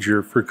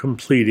procedure for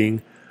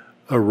completing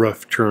a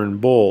rough turn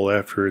bowl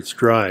after it's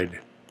dried.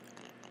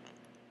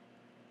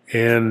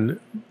 And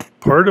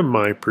part of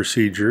my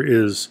procedure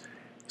is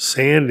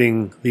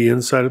sanding the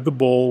inside of the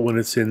bowl when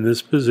it's in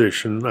this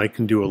position. I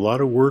can do a lot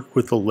of work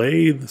with the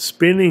lathe,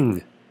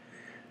 spinning,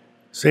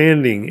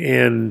 sanding,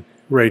 and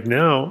right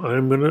now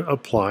I'm going to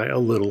apply a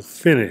little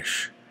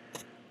finish.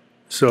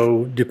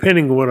 So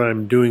depending on what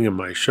I'm doing in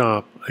my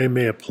shop, I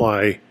may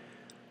apply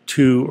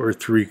 2 or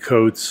 3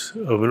 coats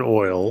of an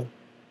oil.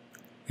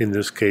 In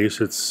this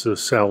case it's a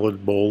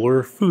salad bowl or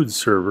a food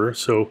server,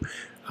 so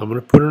I'm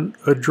going to put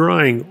a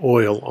drying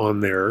oil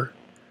on there.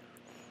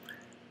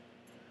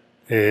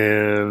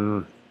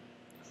 And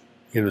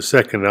in a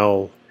second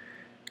I'll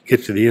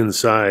get to the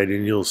inside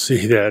and you'll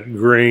see that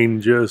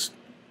grain just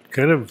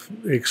kind of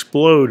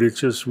explode. It's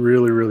just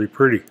really, really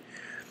pretty.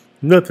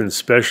 Nothing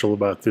special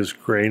about this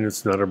grain.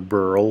 It's not a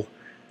burl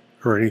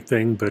or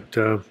anything, but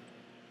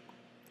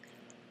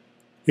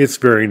it's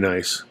very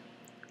nice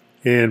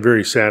and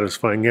very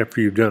satisfying after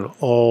you've done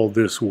all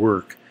this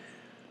work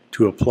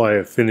to apply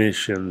a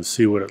finish and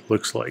see what it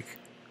looks like.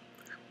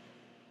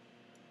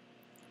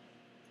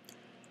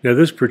 Now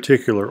this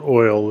particular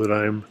oil that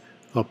I'm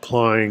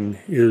applying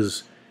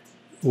is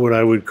what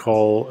I would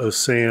call a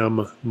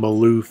Sam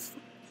Maloof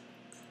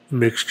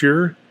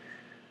mixture.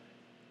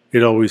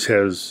 It always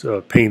has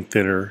paint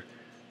thinner.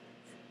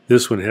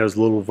 This one has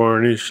a little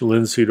varnish,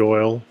 linseed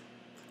oil,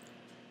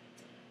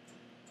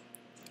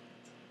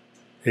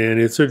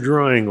 and it's a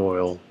drying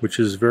oil, which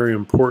is very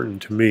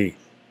important to me.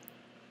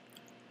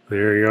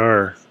 There you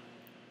are.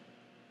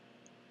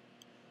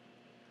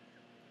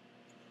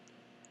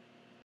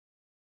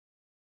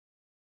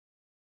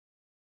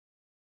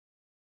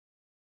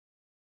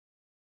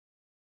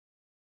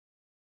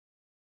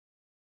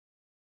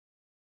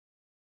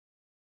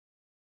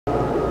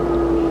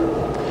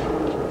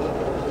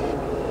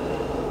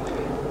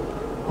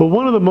 Well,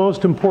 one of the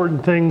most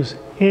important things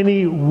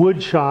any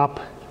wood shop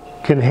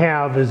can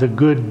have is a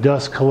good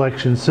dust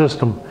collection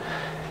system.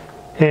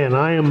 And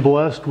I am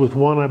blessed with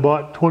one I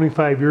bought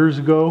 25 years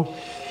ago,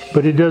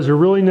 but it does a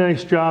really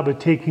nice job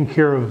at taking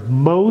care of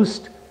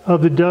most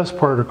of the dust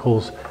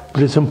particles.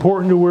 But it's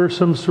important to wear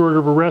some sort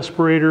of a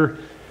respirator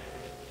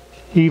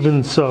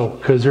even so,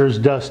 because there's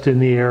dust in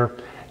the air.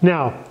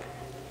 Now,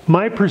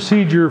 my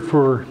procedure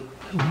for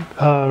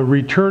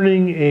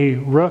returning a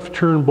rough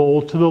turn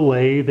bowl to the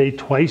lathe, a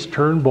twice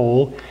turn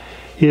bowl,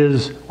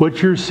 is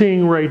what you're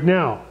seeing right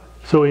now.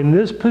 So in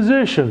this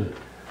position,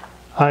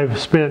 I've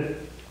spent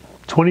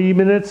 20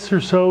 minutes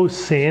or so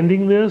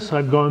sanding this.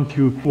 I've gone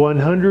through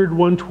 100,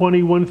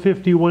 120,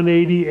 150,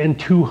 180, and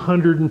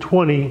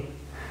 220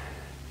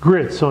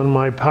 grits on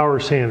my power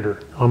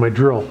sander, on my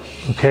drill,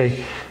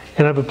 okay?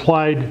 And I've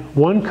applied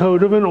 1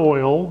 coat of an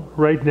oil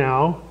right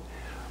now.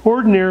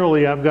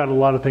 Ordinarily, I've got a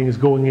lot of things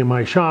going in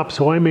my shop,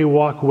 so I may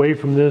walk away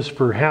from this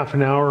for half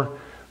an hour,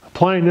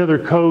 apply another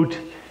coat,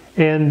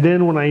 and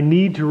then when I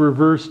need to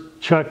reverse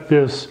chuck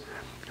this,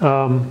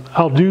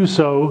 I'll do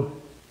so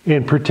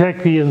and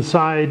protect the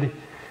inside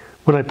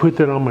when I put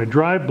that on my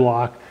drive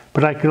block,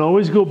 but I can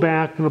always go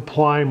back and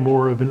apply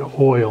more of an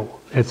oil.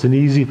 It's an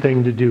easy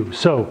thing to do.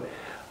 So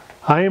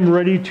I am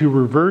ready to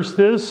reverse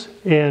this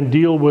and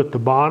deal with the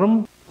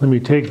bottom. Let me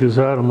take this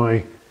out of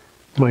my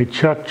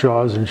chuck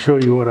jaws and show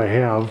you what I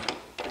have.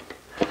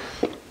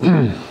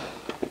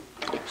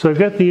 So I've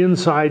got the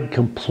inside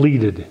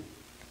completed.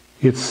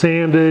 It's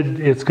sanded,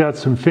 it's got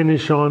some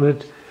finish on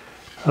it.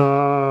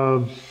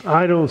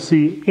 I don't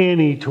see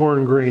any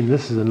torn grain.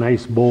 This is a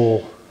nice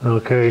bowl,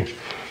 okay?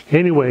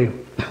 Anyway,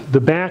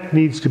 the back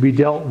needs to be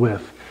dealt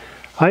with.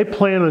 I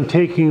plan on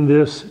taking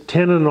this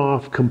tenon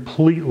off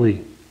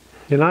completely.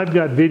 And I've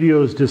got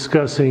videos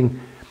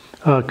discussing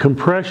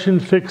compression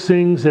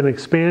fixings and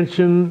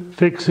expansion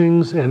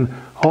fixings, and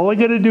all I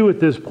got to do at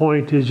this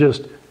point is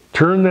just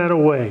turn that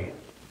away.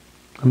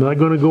 I'm not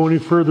going to go any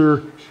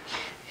further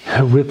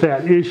with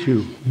that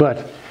issue,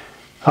 but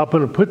I'm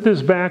going to put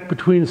this back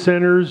between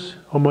centers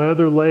on my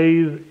other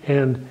lathe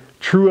and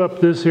true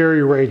up this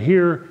area right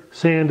here,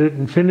 sand it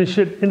and finish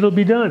it, and it'll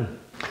be done.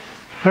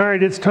 All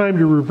right, it's time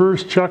to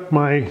reverse chuck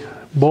my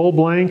bowl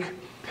blank.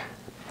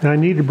 And I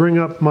need to bring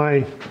up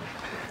my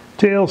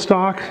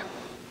tailstock.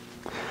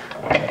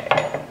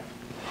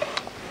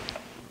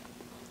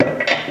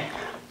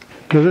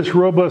 Now this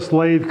robust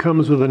lathe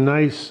comes with a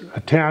nice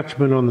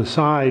attachment on the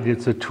side.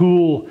 It's a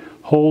tool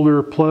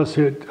holder, plus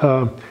it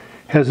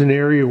has an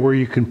area where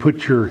you can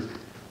put your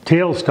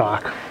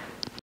tailstock.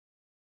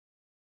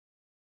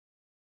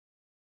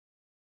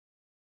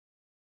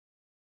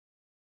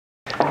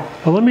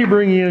 Well, let me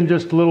bring you in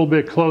just a little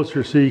bit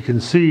closer so you can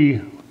see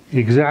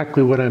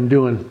exactly what I'm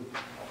doing.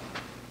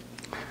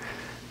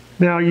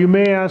 Now you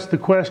may ask the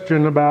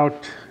question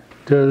about,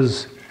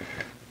 does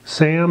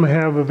Sam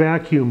have a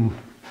vacuum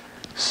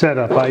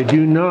setup. I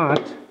do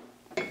not,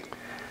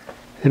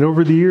 and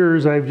over the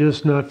years I've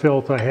just not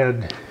felt I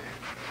had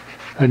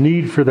a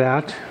need for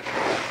that.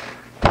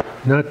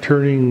 Not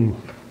turning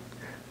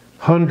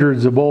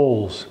hundreds of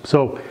bowls.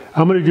 So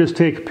I'm going to just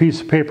take a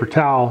piece of paper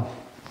towel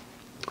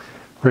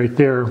right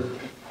there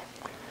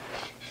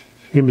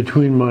in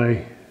between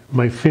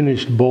my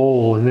finished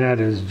bowl, and that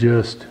is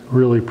just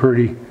really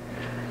pretty.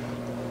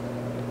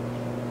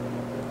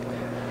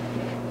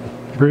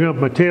 Bring up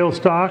my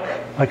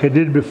tailstock like I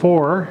did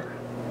before.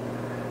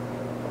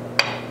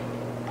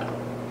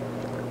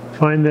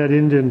 Find that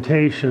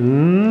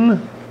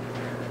indentation.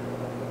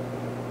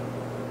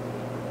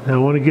 Now I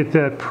want to get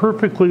that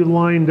perfectly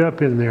lined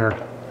up in there.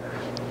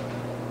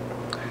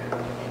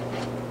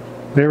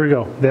 There we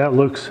go. That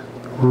looks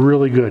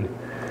really good.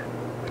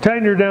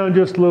 Tighten her down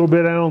just a little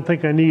bit. I don't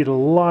think I need a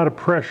lot of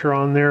pressure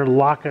on there.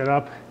 Lock it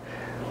up.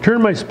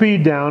 Turn my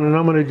speed down, and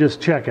I'm going to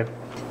just check it.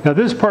 Now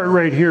this part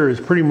right here is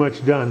pretty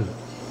much done.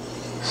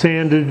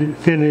 Sanded,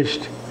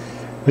 finished.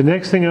 The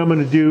next thing I'm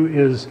going to do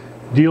is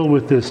deal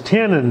with this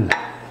tenon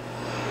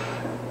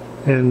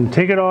and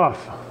take it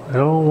off. I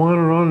don't want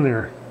it on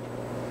there.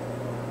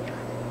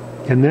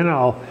 And then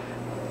I'll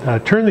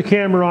turn the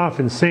camera off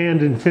and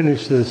sand and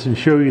finish this and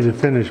show you the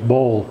finished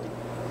bowl.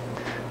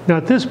 Now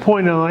at this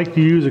point I like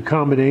to use a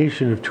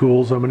combination of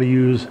tools. I'm going to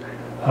use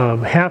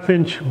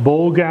 1/2-inch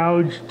bowl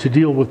gouge to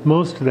deal with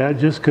most of that,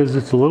 just because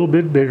it's a little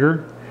bit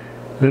bigger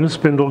than a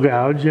spindle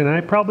gouge, and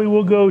I probably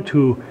will go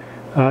to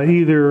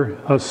either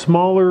a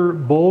smaller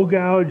bowl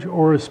gouge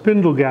or a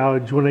spindle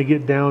gouge when I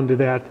get down to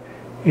that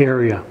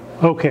area.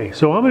 Okay,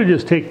 so I'm going to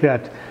just take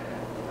that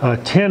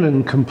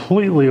tenon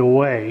completely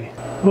away.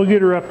 We'll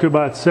get her up to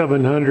about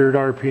 700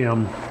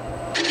 RPM.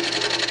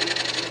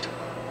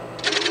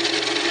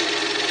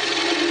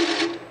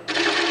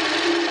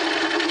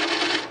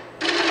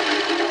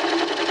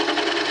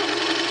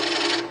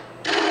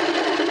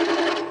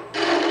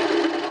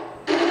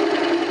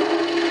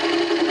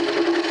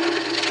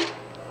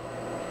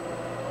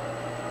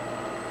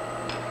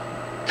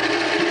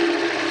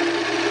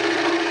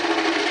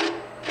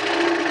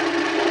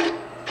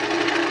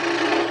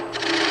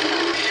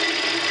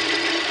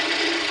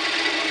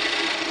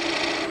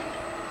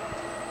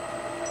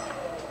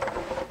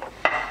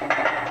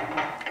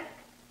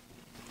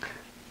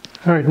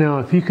 All right, now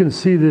if you can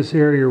see this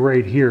area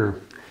right here,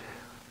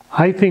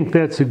 I think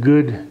that's a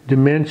good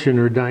dimension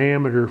or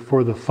diameter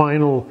for the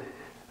final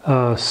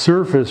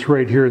surface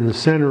right here in the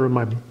center of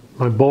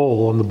my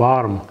bowl on the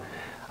bottom.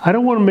 I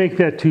don't want to make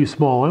that too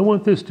small. I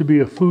want this to be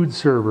a food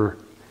server.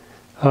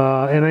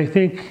 And I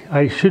think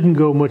I shouldn't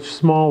go much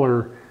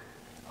smaller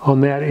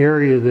on that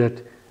area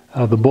that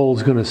the bowl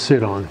is going to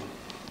sit on.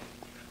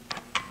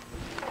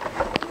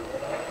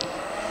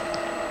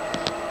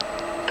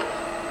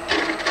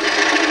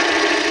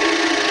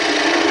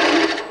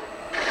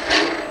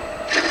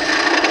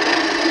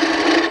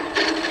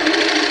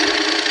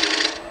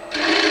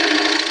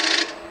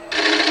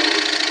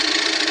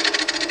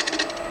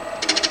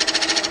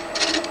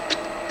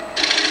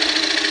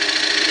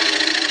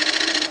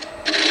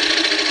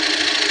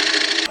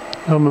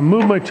 I'm going to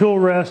move my tool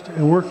rest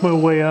and work my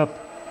way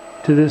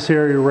up to this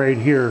area right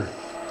here.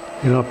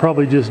 And I'll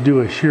probably just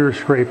do a shear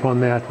scrape on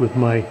that with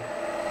my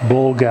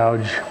bowl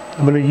gouge.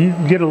 I'm going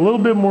to get a little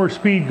bit more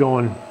speed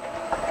going.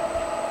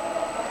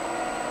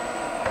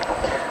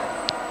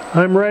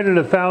 I'm right at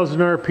 1,000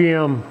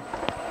 RPM.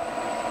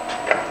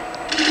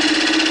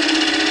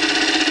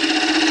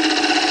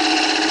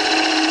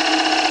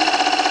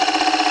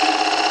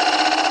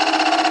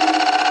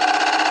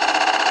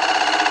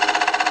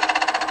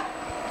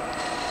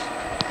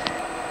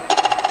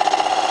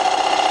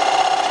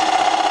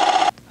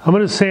 I'm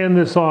going to sand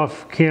this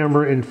off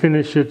camera and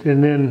finish it,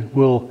 and then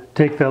we'll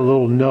take that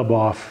little nub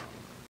off.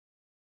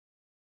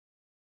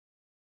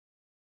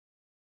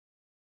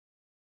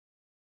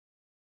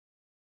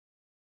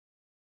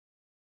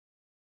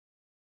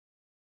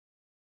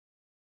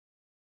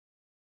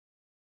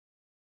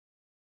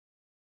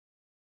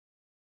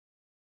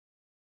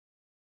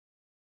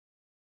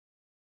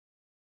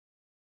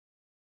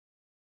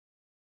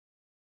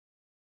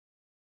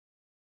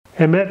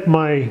 I'm at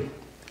my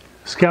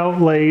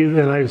Scout lathe,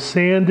 and I've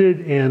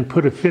sanded and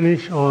put a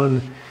finish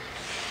on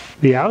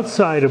the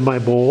outside of my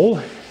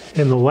bowl,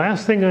 and the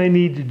last thing I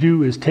need to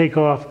do is take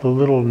off the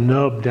little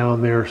nub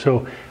down there.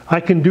 So I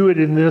can do it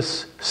in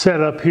this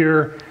setup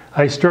here.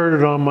 I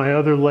started on my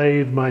other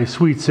lathe, my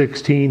Sweet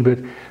 16, but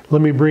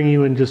let me bring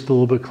you in just a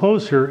little bit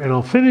closer and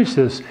I'll finish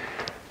this.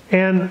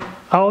 And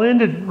I'll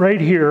end it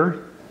right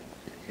here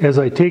as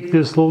I take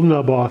this little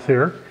nub off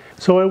there.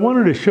 So I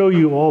wanted to show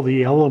you all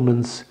the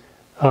elements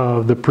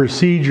of the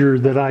procedure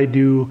that I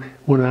do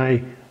when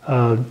I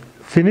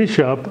finish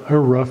up a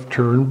rough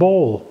turn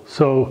bowl.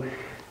 So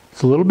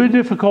it's a little bit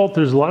difficult.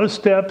 There's a lot of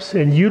steps,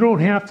 and you don't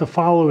have to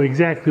follow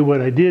exactly what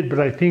I did, but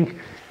I think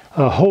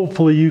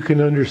hopefully you can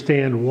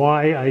understand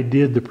why I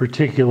did the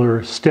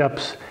particular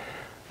steps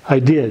I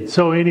did.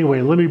 So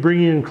anyway, let me bring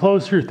you in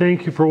closer.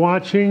 Thank you for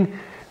watching.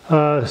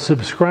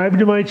 Subscribe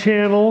to my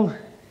channel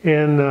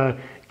and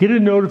get a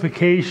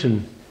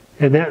notification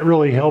And that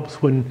really helps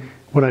when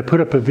I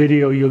put up a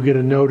video, you'll get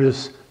a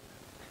notice.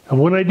 And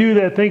when I do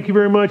that, thank you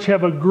very much.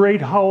 Have a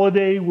great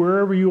holiday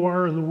wherever you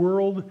are in the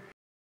world.